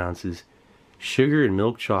 1.2 ounces. Sugar and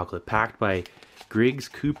milk chocolate packed by Griggs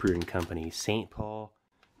Cooper and Company, St. Paul,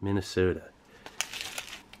 Minnesota.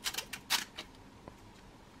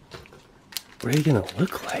 What are they gonna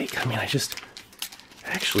look like? I mean,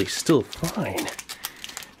 actually still fine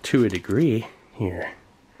to a degree. Here.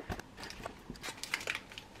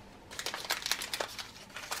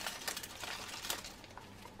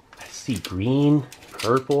 see, green,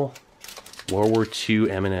 purple, World War II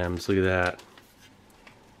M&Ms. Look at that.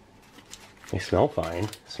 They smell fine.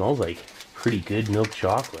 Smells like pretty good milk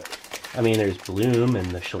chocolate. I mean, there's bloom and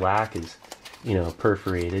the shellac is, you know,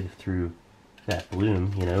 perforated through that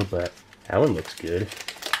bloom, you know, but that one looks good.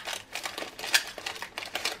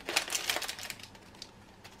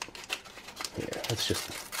 Here, let's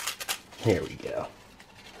just, here we go.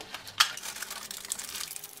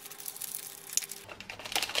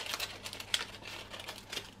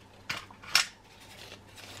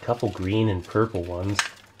 Couple green and purple ones.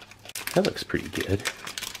 That looks pretty good.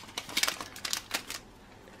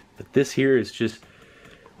 But this here is just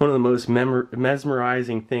one of the most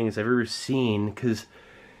mesmerizing things I've ever seen, because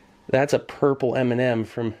that's a purple M&M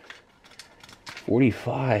from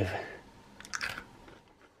 45.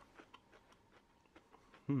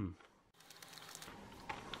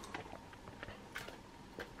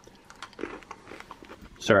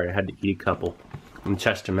 Sorry, I had to eat a couple and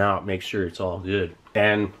test them out, make sure it's all good.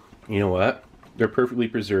 And you know what? They're perfectly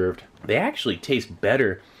preserved. They actually taste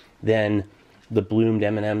better than the bloomed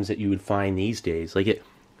M&Ms that you would find these days. Like, it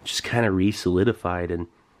just kind of re-solidified and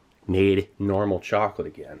made normal chocolate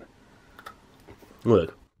again.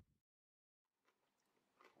 Look.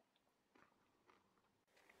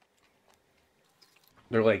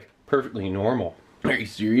 They're like perfectly normal. Are you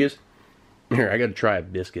serious? Here, I gotta try a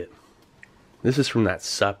biscuit. This is from that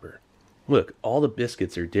supper. Look, all the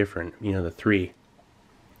biscuits are different. You know, the three.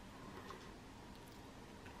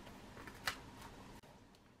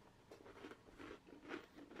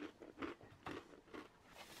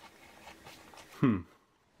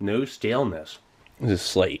 No staleness. There's a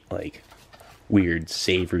slight, like, weird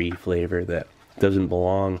savory flavor that doesn't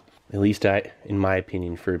belong, at least in my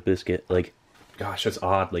opinion, for a biscuit. Like, gosh, that's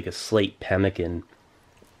odd. Like a slight pemmican.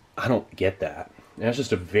 I don't get that. And that's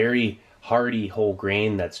just a very hearty whole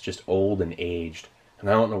grain that's just old and aged. And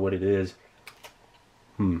I don't know what it is.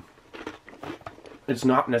 It's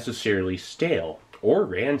not necessarily stale or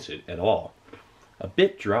rancid at all. A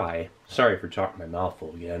bit dry. Sorry for talking my mouth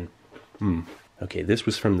full again. Okay, this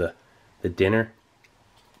was from the dinner.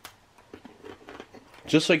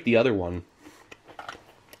 Just like the other one.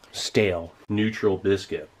 Stale, neutral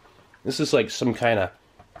biscuit. This is like some kind of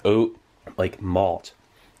oat, like malt,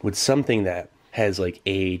 with something that has like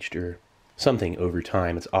aged or something over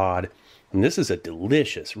time. It's odd. And this is a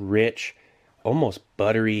delicious, rich, almost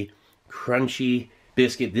buttery, crunchy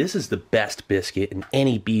biscuit. This is the best biscuit in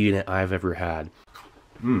any B unit I've ever had.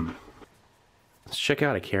 Let's check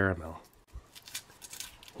out a caramel.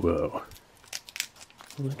 Whoa.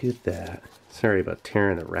 Look at that. Sorry about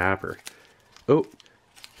tearing the wrapper. Oh,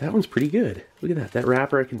 that one's pretty good. Look at that. That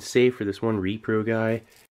wrapper I can save for this one repro guy.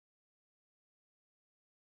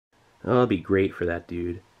 Oh, it'll be great for that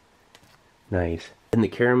dude. Nice. And the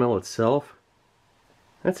caramel itself,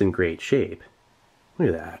 that's in great shape. Look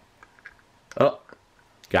at that. Oh,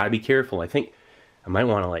 gotta be careful. I think I might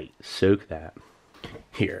want to like soak that.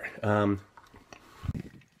 Here. Sorry.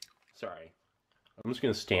 I'm just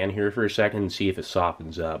gonna stand here for a second and see if it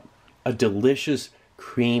softens up. A delicious,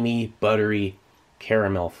 creamy, buttery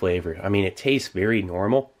caramel flavor. I mean, it tastes very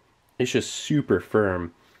normal. It's just super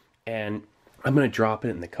firm. And I'm gonna drop it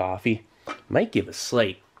in the coffee. Might give a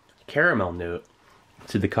slight caramel note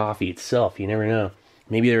to the coffee itself. You never know.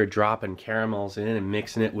 Maybe they're dropping caramels in and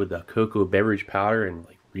mixing it with the cocoa beverage powder and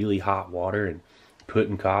like really hot water and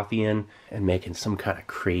putting coffee in and making some kind of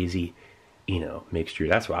crazy, you know, mixture.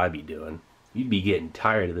 That's what I'd be doing. You'd be getting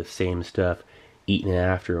tired of the same stuff, eating it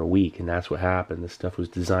after a week, and that's what happened. This stuff was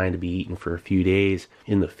designed to be eaten for a few days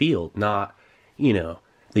in the field, not, you know,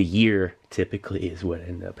 the year typically is what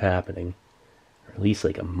ended up happening. Or at least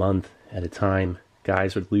like a month at a time.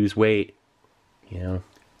 Guys would lose weight, you know.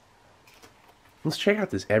 Let's check out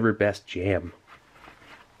this Everbest jam.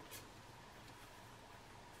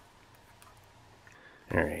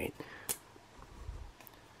 Alright.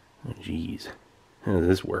 Oh, jeez. How does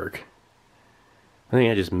this work? I think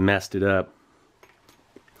I just messed it up.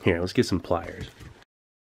 Here, let's get some pliers.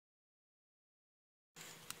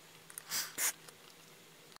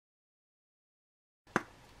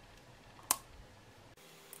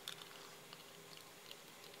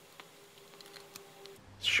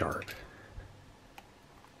 Sharp.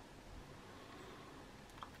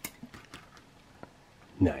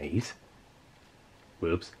 Nice.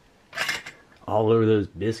 Whoops. All over those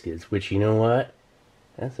biscuits, which, you know what?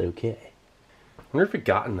 That's okay. I wonder if it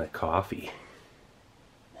got in the coffee.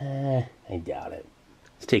 I doubt it.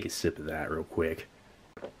 Let's take a sip of that real quick.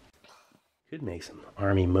 Could make some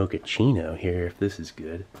army mochaccino here if this is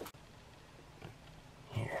good.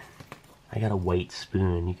 Here. I got a white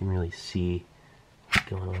spoon. You can really see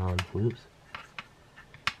going on. Whoops.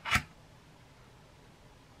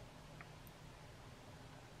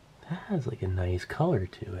 That has like a nice color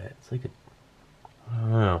to it. It's like a, I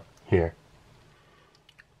don't know. Here.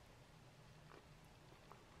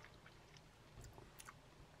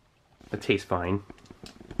 That tastes fine.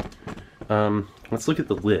 Let's look at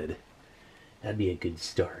the lid. That'd be a good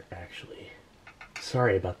start, actually.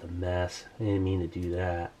 Sorry about the mess. I didn't mean to do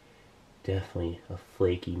that. Definitely a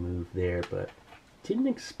flaky move there, but didn't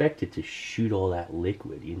expect it to shoot all that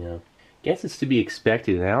liquid, you know. Guess it's to be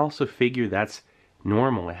expected, and I also figure that's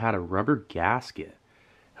normal. It had a rubber gasket.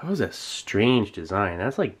 That was a strange design.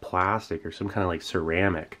 That's like plastic or some kind of like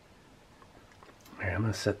ceramic. Alright, I'm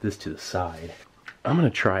gonna set this to the side. I'm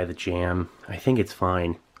gonna try the jam. I think it's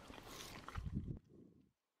fine.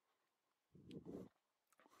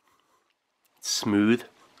 It's smooth.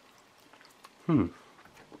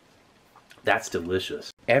 That's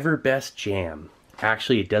delicious. Ever best jam.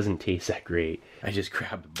 Actually, it doesn't taste that great. I just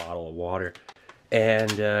grabbed a bottle of water.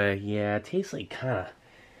 And, yeah, it tastes like kinda,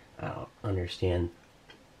 I don't understand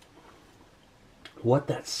what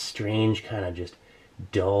that strange kind of just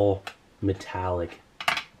dull, metallic,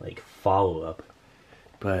 like, follow-up.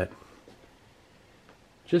 But,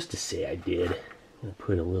 just to say I did, I'm gonna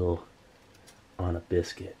put a little on a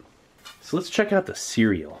biscuit. So let's check out the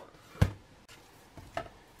cereal.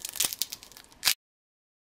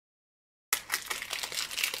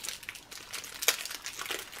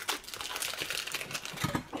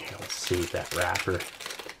 Here, let's save that wrapper.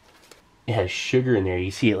 It has sugar in there.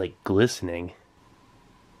 You see it like glistening.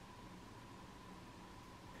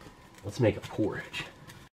 Let's make a porridge.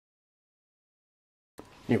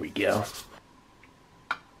 Here we go.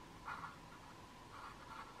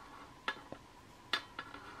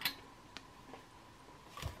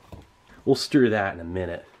 We'll stir that in a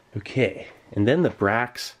minute. Okay, and then the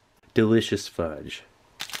Brax Delicious Fudge.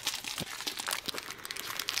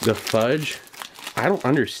 The fudge, I don't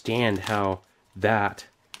understand how that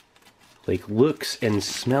like looks and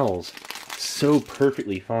smells so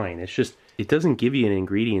perfectly fine. It's just, it doesn't give you an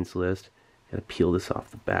ingredients list. Gotta peel this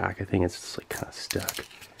off the back. I think it's just like kind of stuck.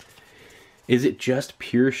 Is it just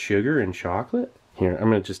pure sugar and chocolate? Here, I'm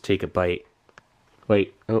gonna just take a bite.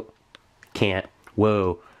 Wait, oh, can't.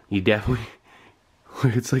 Whoa, you definitely,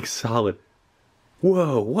 it's like solid.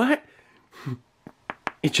 Whoa, what?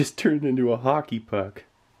 It just turned into a hockey puck.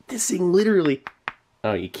 This thing literally,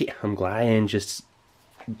 oh, you can't, I'm glad I didn't just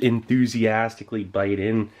enthusiastically bite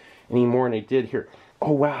in any more than I did here.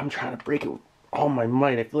 Oh wow, I'm trying to break it with all my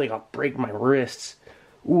might. I feel like I'll break my wrists.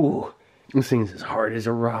 Ooh, this thing's as hard as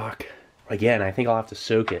a rock. Again, I think I'll have to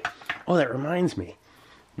soak it. Oh, that reminds me.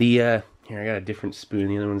 The, here, I got a different spoon.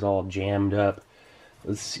 The other one's all jammed up.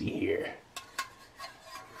 Let's see here.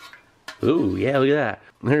 Ooh, yeah, look at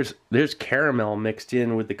that. There's caramel mixed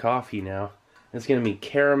in with the coffee now. It's gonna be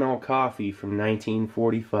caramel coffee from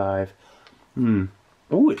 1945. Ooh,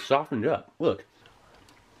 it softened up. Look.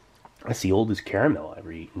 That's the oldest caramel I've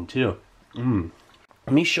ever eaten, too. Let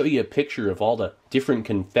me show you a picture of all the different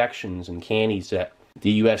confections and candies that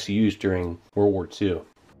the U.S. used during World War II.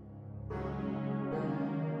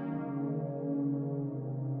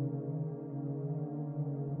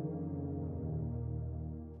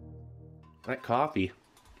 That coffee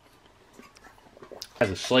has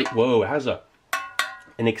a slight, whoa, it has an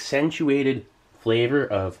accentuated flavor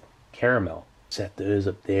of caramel. Set those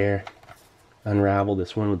up there. Unravel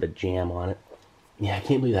this one with the jam on it. Yeah, I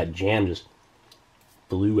can't believe that jam just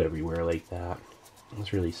flew everywhere like that.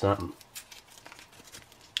 That's really something.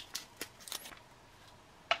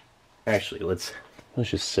 Actually, let's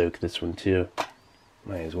just soak this one too.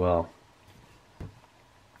 Might as well.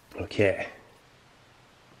 Okay.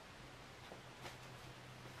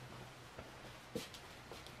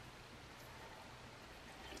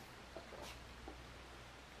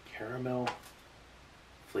 Caramel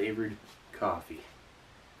flavored coffee.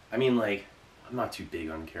 I mean, like, I'm not too big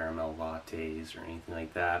on caramel lattes or anything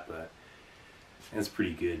like that, but it's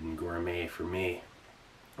pretty good and gourmet for me.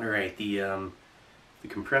 All right, the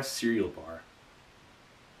compressed cereal bar.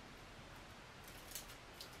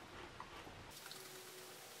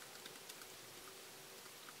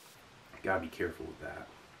 Gotta be careful with that.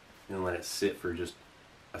 I'm gonna let it sit for just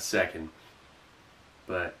a second,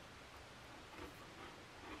 but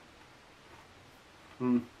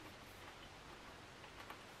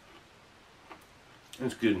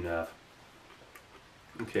it's good enough.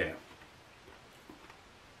 Okay.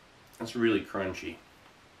 That's really crunchy.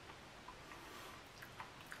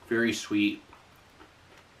 Very sweet.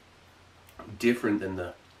 Different than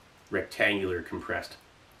the rectangular compressed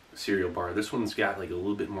cereal bar. This one's got like a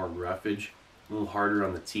little bit more roughage, a little harder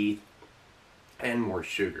on the teeth. and more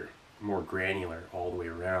sugar, more granular all the way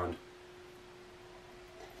around.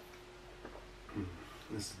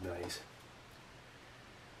 This is nice.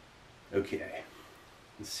 Okay,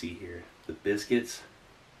 let's see here. The biscuits.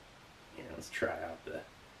 Yeah, let's try out the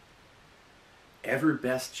Ever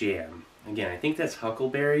Best jam. Again, I think that's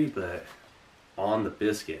huckleberry, but on the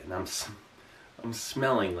biscuit, and I'm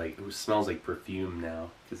smelling like it smells like perfume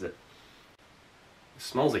now because it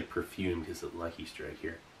smells like perfume because of Lucky Strike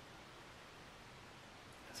here.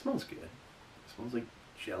 It smells good. It smells like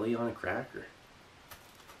jelly on a cracker.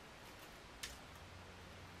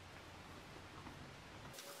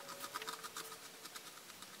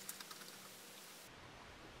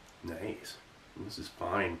 Nice. This is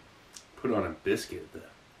fine. Put on a biscuit.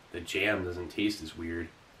 The jam doesn't taste as weird.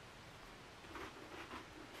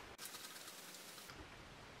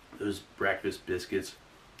 Those breakfast biscuits,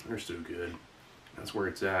 they're so good. That's where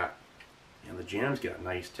it's at. And the jam's got a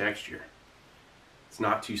nice texture. It's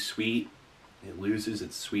not too sweet. It loses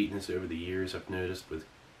its sweetness over the years, I've noticed, with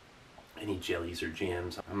any jellies or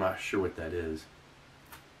jams. I'm not sure what that is.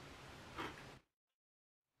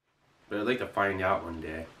 But I'd like to find out one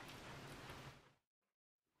day.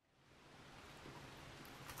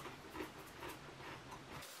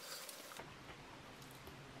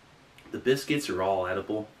 The biscuits are all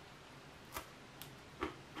edible.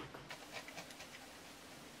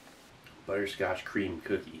 Butterscotch cream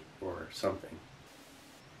cookie or something.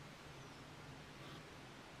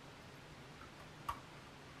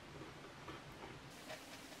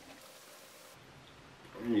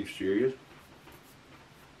 Are you serious?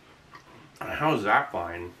 How is that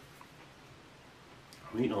fine?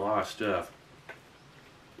 I'm eating a lot of stuff.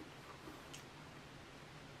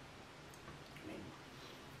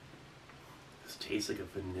 Tastes like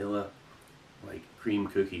a vanilla, like cream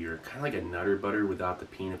cookie, or kind of like a Nutter Butter without the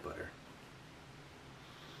peanut butter.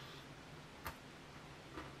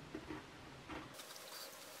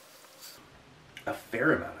 A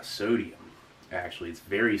fair amount of sodium, actually. It's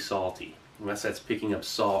very salty, unless that's picking up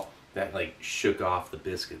salt that like shook off the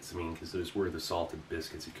biscuits. I mean, because those were the salted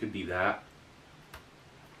biscuits. It could be that.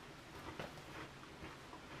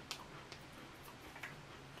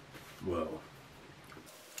 Whoa.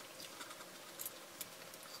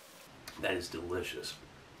 That is delicious.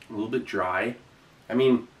 A little bit dry. I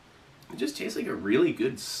mean, it just tastes like a really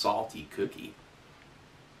good salty cookie.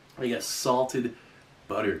 Like a salted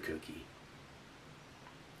butter cookie.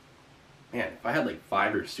 Man, if I had like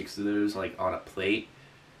 5 or 6 of those like on a plate,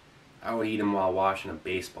 I would eat them while watching a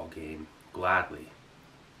baseball game, gladly.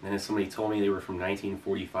 And then if somebody told me they were from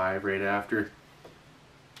 1945 right after,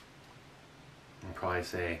 I'd probably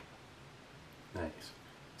say, nice.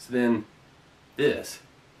 So then, this.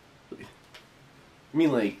 I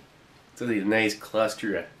mean, like, it's like a nice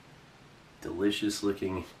cluster of delicious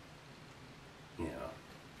looking, you know,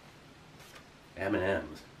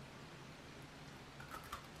 M&Ms.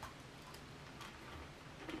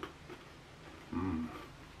 Mmm.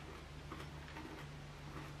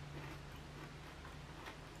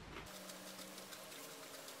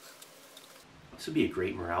 This would be a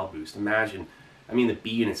great morale boost. Imagine, I mean, the B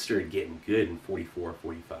unit started getting good in 44,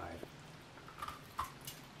 45.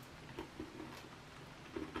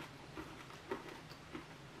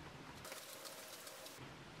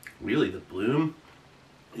 Really, the bloom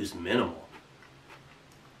is minimal.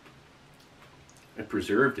 It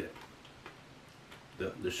preserved it.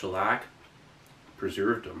 The shellac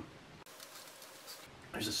preserved them.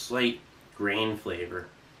 There's a slight grain flavor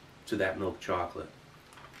to that milk chocolate.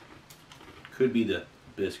 Could be the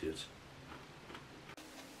biscuits.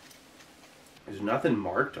 There's nothing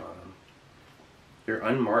marked on them. They're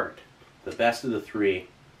unmarked. The best of the three,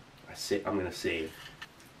 I'm going to save.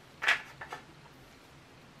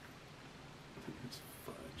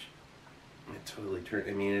 Totally turn.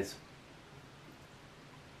 I mean, it's.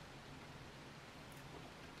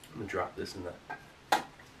 I'm gonna drop this in the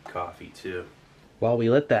coffee too. While we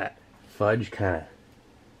let that fudge kind of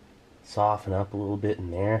soften up a little bit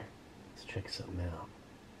in there, let's check something out.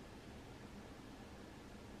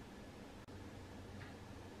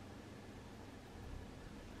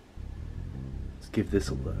 Let's give this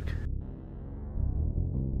a look.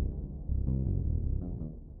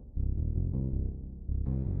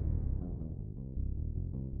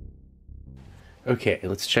 Okay,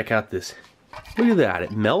 let's check out this. Look at that,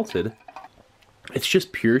 it melted. It's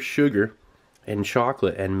just pure sugar and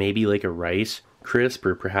chocolate and maybe like a rice crisp,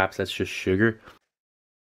 or perhaps that's just sugar.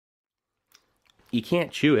 You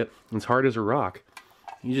can't chew it, it's hard as a rock.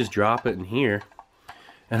 You just drop it in here,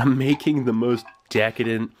 and I'm making the most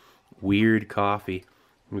decadent, weird coffee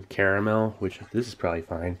with caramel, which this is probably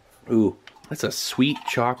fine. Ooh, That's a sweet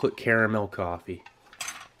chocolate caramel coffee.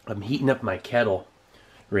 I'm heating up my kettle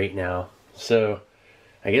right now. So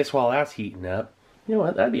I guess while that's heating up, you know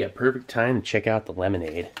what, that'd be a perfect time to check out the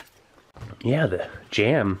lemonade. Yeah, the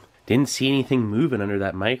jam. Didn't see anything moving under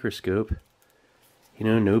that microscope. You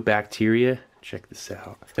know, no bacteria. Check this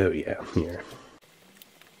out. Oh yeah, here.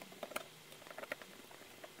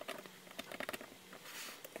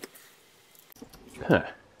 Huh.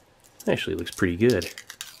 Actually looks pretty good.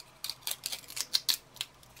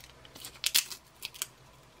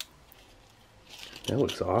 That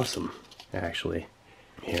looks awesome, actually.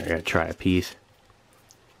 Here, I gotta try a piece.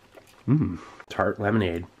 Mmm, tart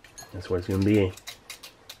lemonade. That's what it's gonna be.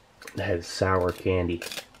 It has sour candy.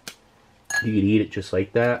 You could eat it just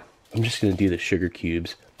like that. I'm just gonna do the sugar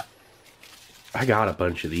cubes. I got a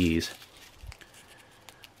bunch of these.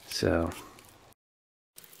 So.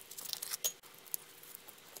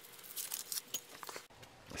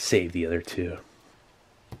 Save the other two.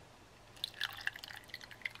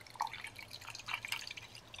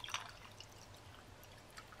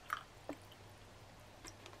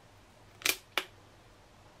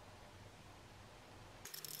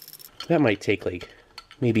 That might take like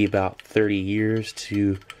maybe about 30 years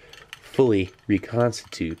to fully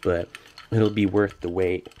reconstitute, but it'll be worth the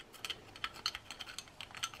wait.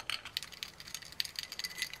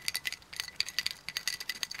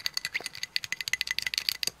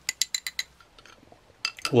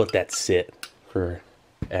 Let that sit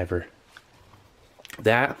forever.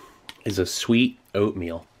 That is a sweet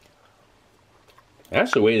oatmeal.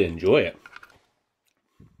 That's the way to enjoy it.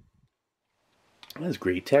 That's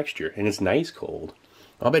great texture, and it's nice cold.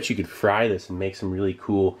 I'll bet you could fry this and make some really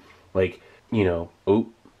cool, like, you know, oat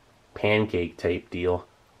pancake type deal.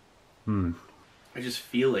 I just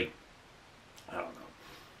feel like, I don't know.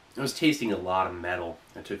 I was tasting a lot of metal.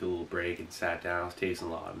 I took a little break and sat down. I was tasting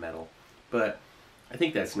a lot of metal. But I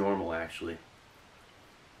think that's normal, actually.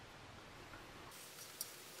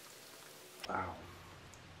 Wow.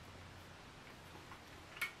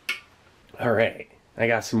 All right. I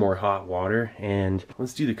got some more hot water, and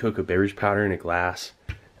let's do the cocoa beverage powder in a glass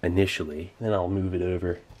initially. Then I'll move it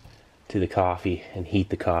over to the coffee and heat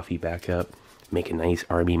the coffee back up. Make a nice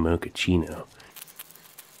army mochaccino.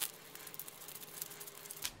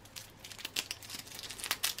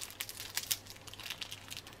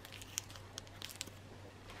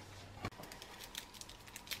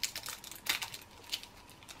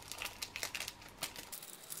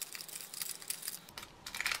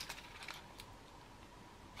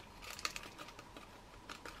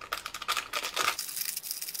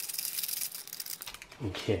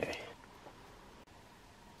 Okay.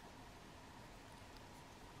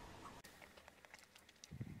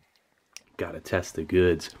 Gotta test the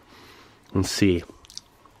goods. Let's see.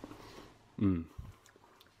 Oh,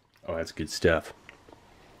 that's good stuff.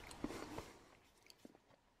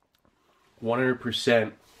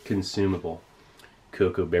 100% consumable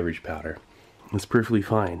cocoa beverage powder. That's perfectly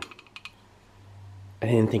fine. I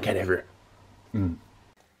didn't think I'd ever... I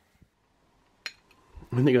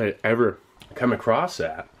didn't think I'd ever come across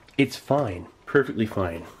that. It's fine. Perfectly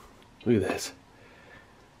fine. Look at this.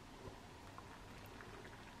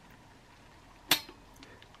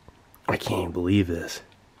 I can't even believe this.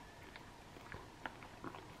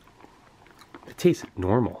 It tastes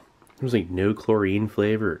normal. There's like no chlorine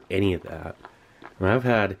flavor or any of that. And I've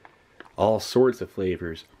had all sorts of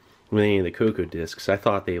flavors with any of the cocoa discs. I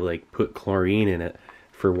thought they like put chlorine in it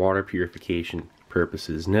for water purification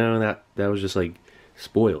purposes. No, that was just like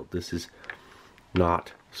spoiled. This is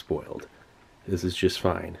not spoiled. This is just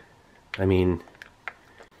fine. I mean,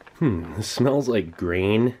 this smells like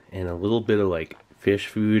grain and a little bit of like fish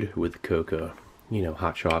food with cocoa. You know,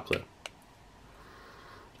 hot chocolate.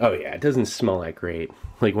 Oh yeah, it doesn't smell that great.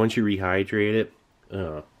 Like once you rehydrate it,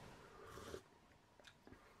 it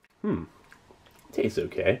tastes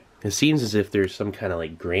okay. It seems as if there's some kind of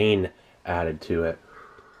like grain added to it.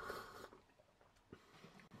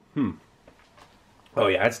 Oh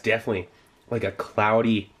yeah, it's definitely like a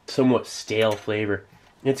cloudy, somewhat stale flavor.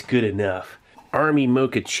 It's good enough. Army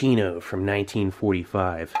Mochaccino from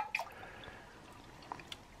 1945.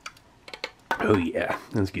 Oh yeah,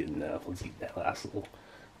 that's good enough. Let's eat that last little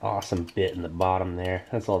awesome bit in the bottom there.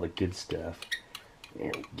 That's all the good stuff.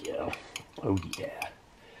 There we go. Oh yeah.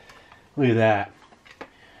 Look at that.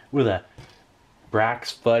 With a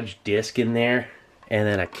Brax fudge disc in there, and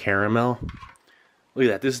then a caramel. Look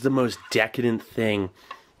at that. This is the most decadent thing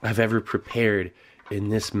I've ever prepared in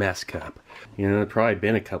this mess cup. You know, it's probably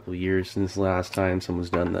been a couple of years since the last time someone's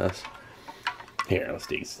done this. Here, let's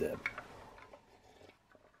take a sip.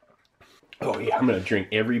 Oh yeah, I'm gonna drink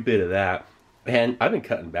every bit of that And I've been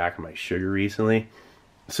cutting back on my sugar recently,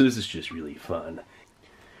 so this is just really fun.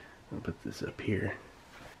 I'll put this up here.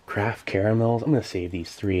 Craft caramels. I'm gonna save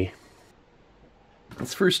these 3.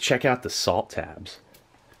 Let's first check out the salt tabs.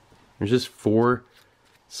 There's just 4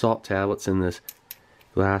 salt tablets in this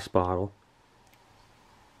glass bottle.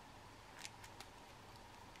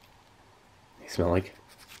 They smell like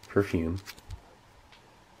perfume.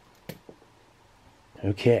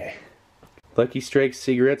 Okay. Lucky Strike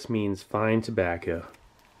cigarettes means fine tobacco.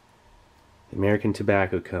 The American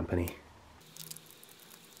Tobacco Company.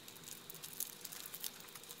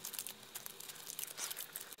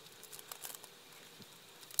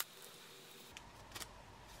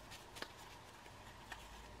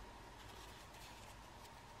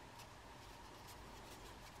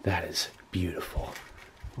 That is beautiful.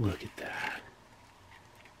 Look at that.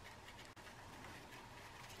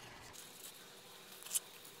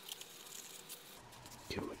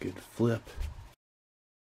 Give him a good flip.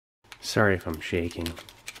 Sorry if I'm shaking.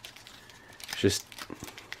 It's just,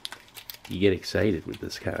 you get excited with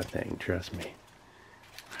this kind of thing, trust me.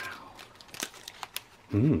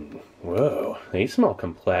 Wow. Whoa. They smell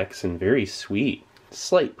complex and very sweet.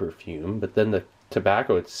 Slight perfume, but then the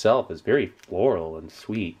tobacco itself is very floral and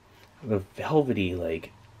sweet. A velvety,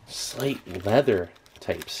 like, slight leather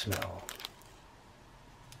type smell.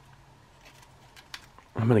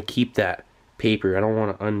 I'm gonna keep that paper. I don't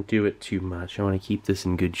want to undo it too much. I want to keep this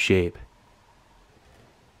in good shape.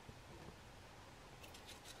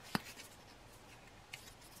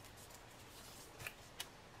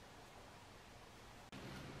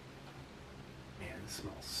 Man, this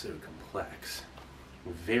smells so complex.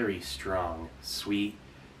 Very strong, sweet,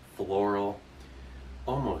 floral,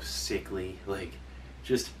 almost sickly, like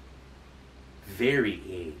just very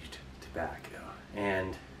aged tobacco.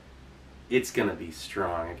 And it's gonna be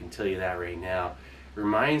strong, I can tell you that right now.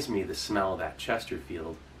 Reminds me of the smell of that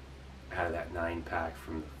Chesterfield out of that 9-pack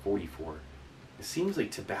from the 44. It seems like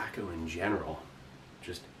tobacco in general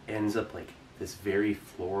just ends up like this very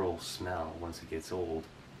floral smell once it gets old.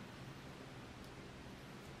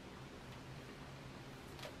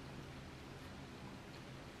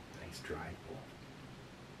 Nice dry pull.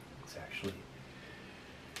 It's actually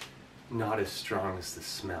not as strong as the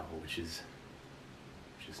smell, which is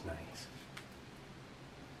nice.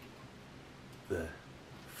 The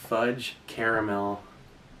fudge caramel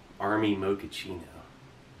army mochaccino.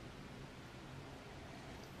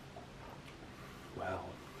 Wow,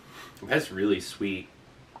 that's really sweet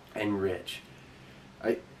and rich.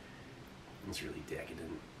 It's really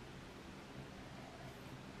decadent.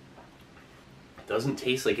 It doesn't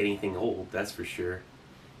taste like anything old, that's for sure.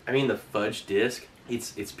 I mean, the fudge disc,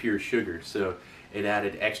 it's pure sugar, so it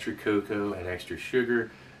added extra cocoa and extra sugar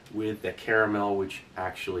with the caramel, which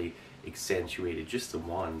actually accentuated just the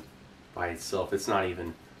one by itself. It's not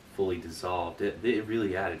even fully dissolved. It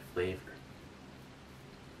really added flavor.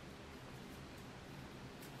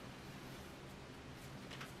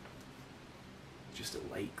 Just a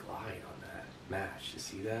light glide on that match. You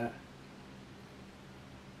see that?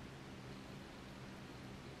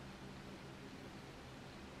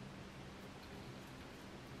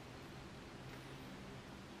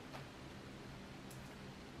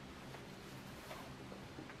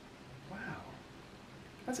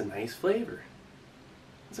 That's a nice flavor.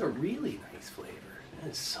 It's a really nice flavor.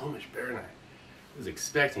 That is so much better than I was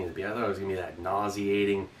expecting it to be. I thought it was going to be that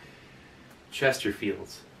nauseating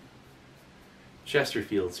Chesterfields.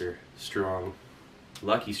 Chesterfields are strong.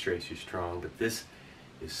 Lucky Strikes are strong, but this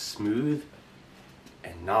is smooth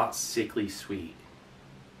and not sickly sweet.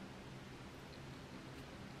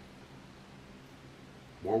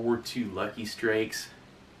 World War II Lucky Strikes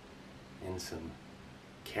and some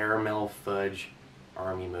caramel fudge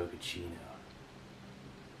army mochaccino.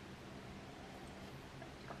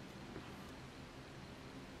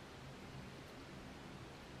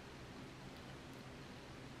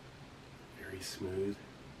 Very smooth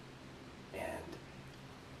and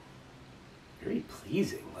very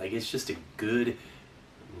pleasing. Like, it's just a good,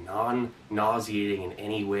 non-nauseating in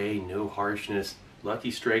any way, no harshness.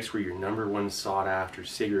 Lucky Strikes were your #1 sought after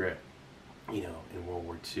cigarette, you know, in World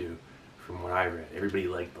War II, from what I read. Everybody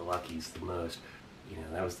liked the Luckies the most. You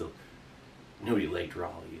know, that was nobody liked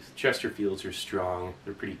Raleighs. Chesterfields are strong,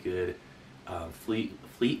 they're pretty good.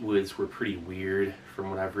 Fleetwoods were pretty weird from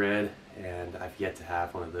what I've read, and I've yet to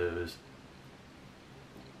have one of those.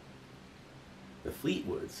 The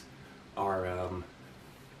Fleetwoods are,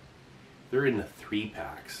 they're in the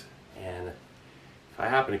 3-packs, and if I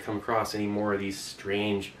happen to come across any more of these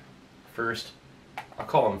strange I'll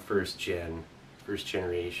call them first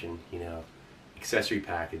generation, you know, accessory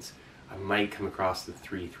packets, I might come across the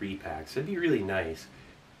 3 packs. That'd be really nice.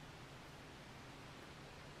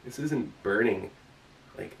 This isn't burning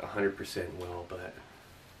like 100% well, but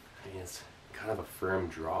I mean, it's kind of a firm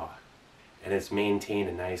draw. And it's maintained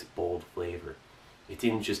a nice bold flavor. It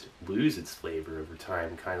didn't just lose its flavor over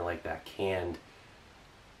time, kind of like that canned...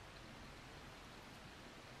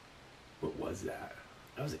 What was that?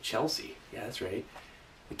 That was a Chelsea. Yeah, that's right.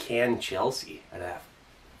 The canned Chelsea at that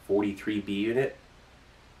 43B unit.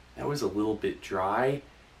 That was a little bit dry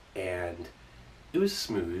and it was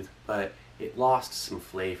smooth, but it lost some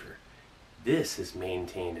flavor. This has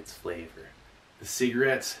maintained its flavor. The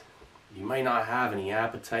cigarettes, you might not have any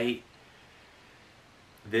appetite.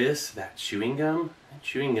 That chewing gum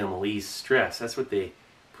relieves stress. That's what they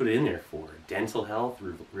put it in there for. Dental health,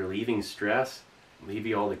 relieving stress.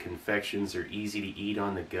 Maybe all the confections are easy to eat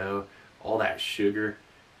on the go. All that sugar,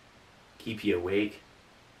 keep you awake.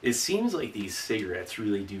 It seems like these cigarettes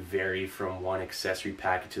really do vary from one accessory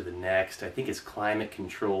packet to the next. I think it's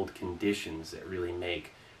climate-controlled conditions that really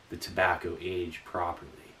make the tobacco age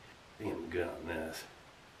properly. I think I'm good on this.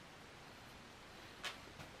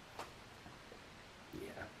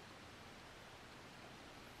 Yeah.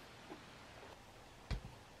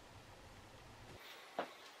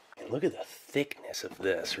 And look at the thickness of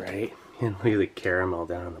this, right? And look at the caramel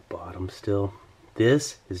down on the bottom still.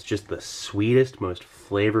 This is just the sweetest, most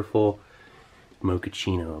flavorful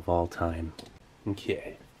mochaccino of all time.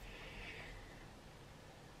 Okay.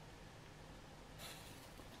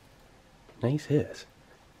 Nice hiss.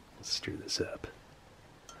 Let's stir this up.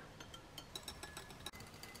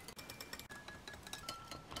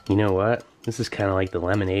 You know what? This is kind of like the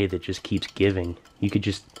lemonade that just keeps giving. You could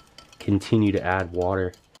just continue to add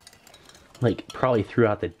water, like probably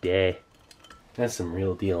throughout the day. That's some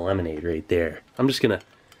real deal lemonade right there. I'm just gonna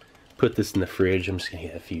put this in the fridge. I'm just gonna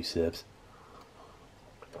get a few sips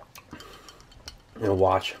and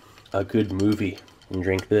watch a good movie and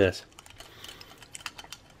drink this.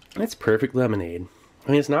 It's perfect lemonade.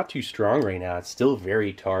 I mean, it's not too strong right now. It's still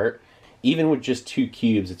very tart. Even with just 2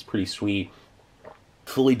 cubes, it's pretty sweet.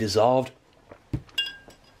 Fully dissolved,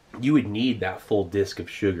 you would need that full disc of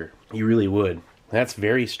sugar. You really would. That's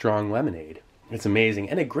very strong lemonade. It's amazing,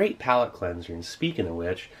 and a great palate cleanser. And speaking of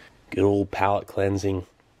which, good old palate cleansing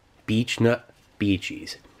beech nut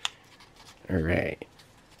beachies. Alright,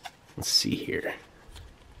 let's see here.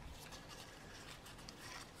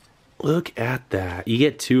 Look at that. You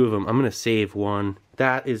get 2 of them. I'm going to save one.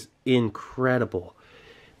 That is incredible.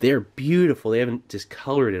 They're beautiful. They haven't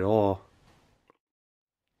discolored at all.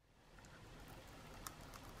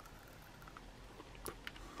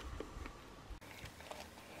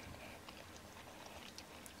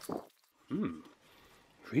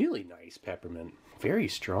 Really nice peppermint. Very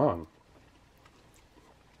strong.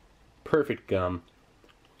 Perfect gum.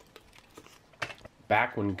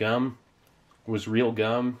 Back when gum was real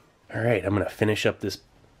gum. Alright, I'm going to finish up this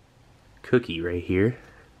cookie right here.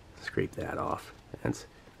 Scrape that off.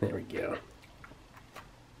 There we go.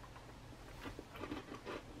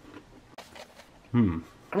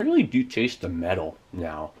 I really do taste the metal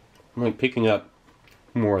now. I'm like picking up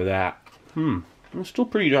more of that. It's still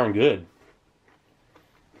pretty darn good.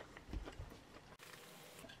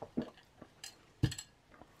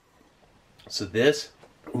 So this,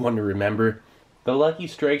 one to remember, the Lucky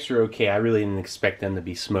Strikes are okay. I really didn't expect them to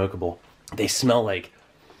be smokable. They smell like,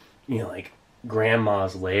 you know, like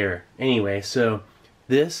grandma's lair. Anyway, so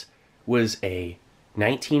this was a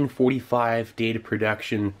 1945 date of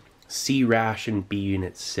production C Ration B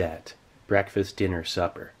unit set. Breakfast, dinner,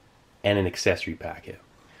 supper. And an accessory packet.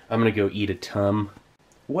 I'm gonna go eat a tum.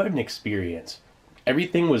 What an experience.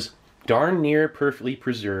 Everything was darn near perfectly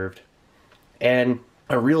preserved. And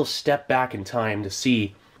a real step back in time to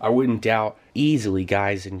see, I wouldn't doubt, easily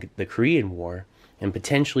guys in the Korean War and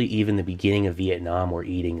potentially even the beginning of Vietnam were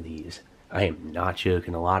eating these. I am not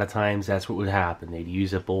joking. A lot of times that's what would happen. They'd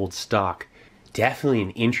use up old stock. Definitely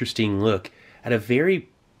an interesting look at a very,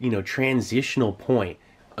 transitional point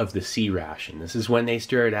of the C Ration. This is when they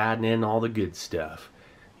started adding in all the good stuff.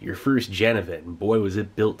 Your first gen of it, and boy was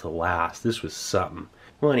it built to last. This was something.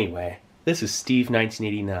 Well anyway, this is Steve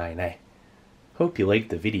 1989. I hope you liked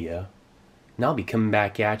the video, and I'll be coming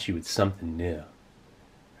back at you with something new.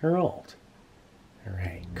 Or old.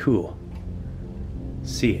 Alright, cool.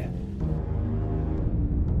 See ya.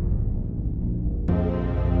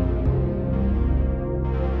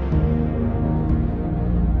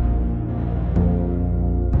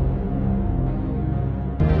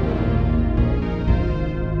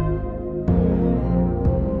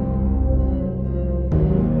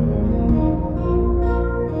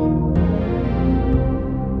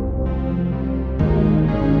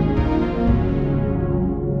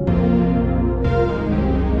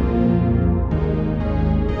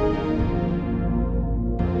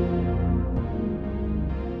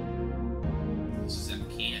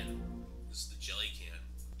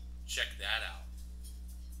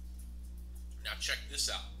 this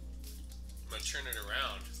out. I'm going to turn it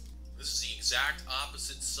around. This is the exact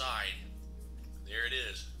opposite side. There it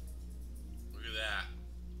is. Look at that.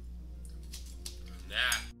 And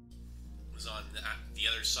that was on the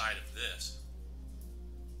other side of this.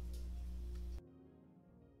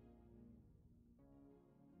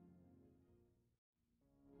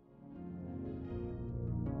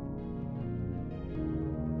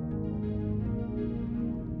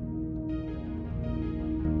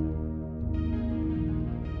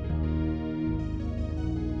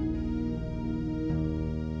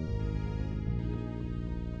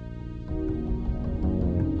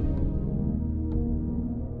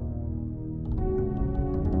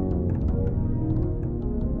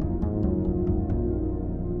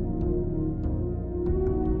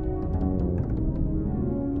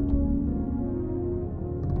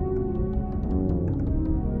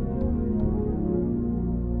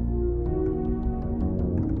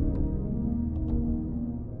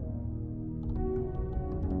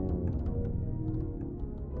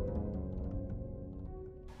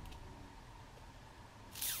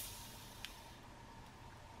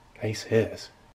 Nice hiss.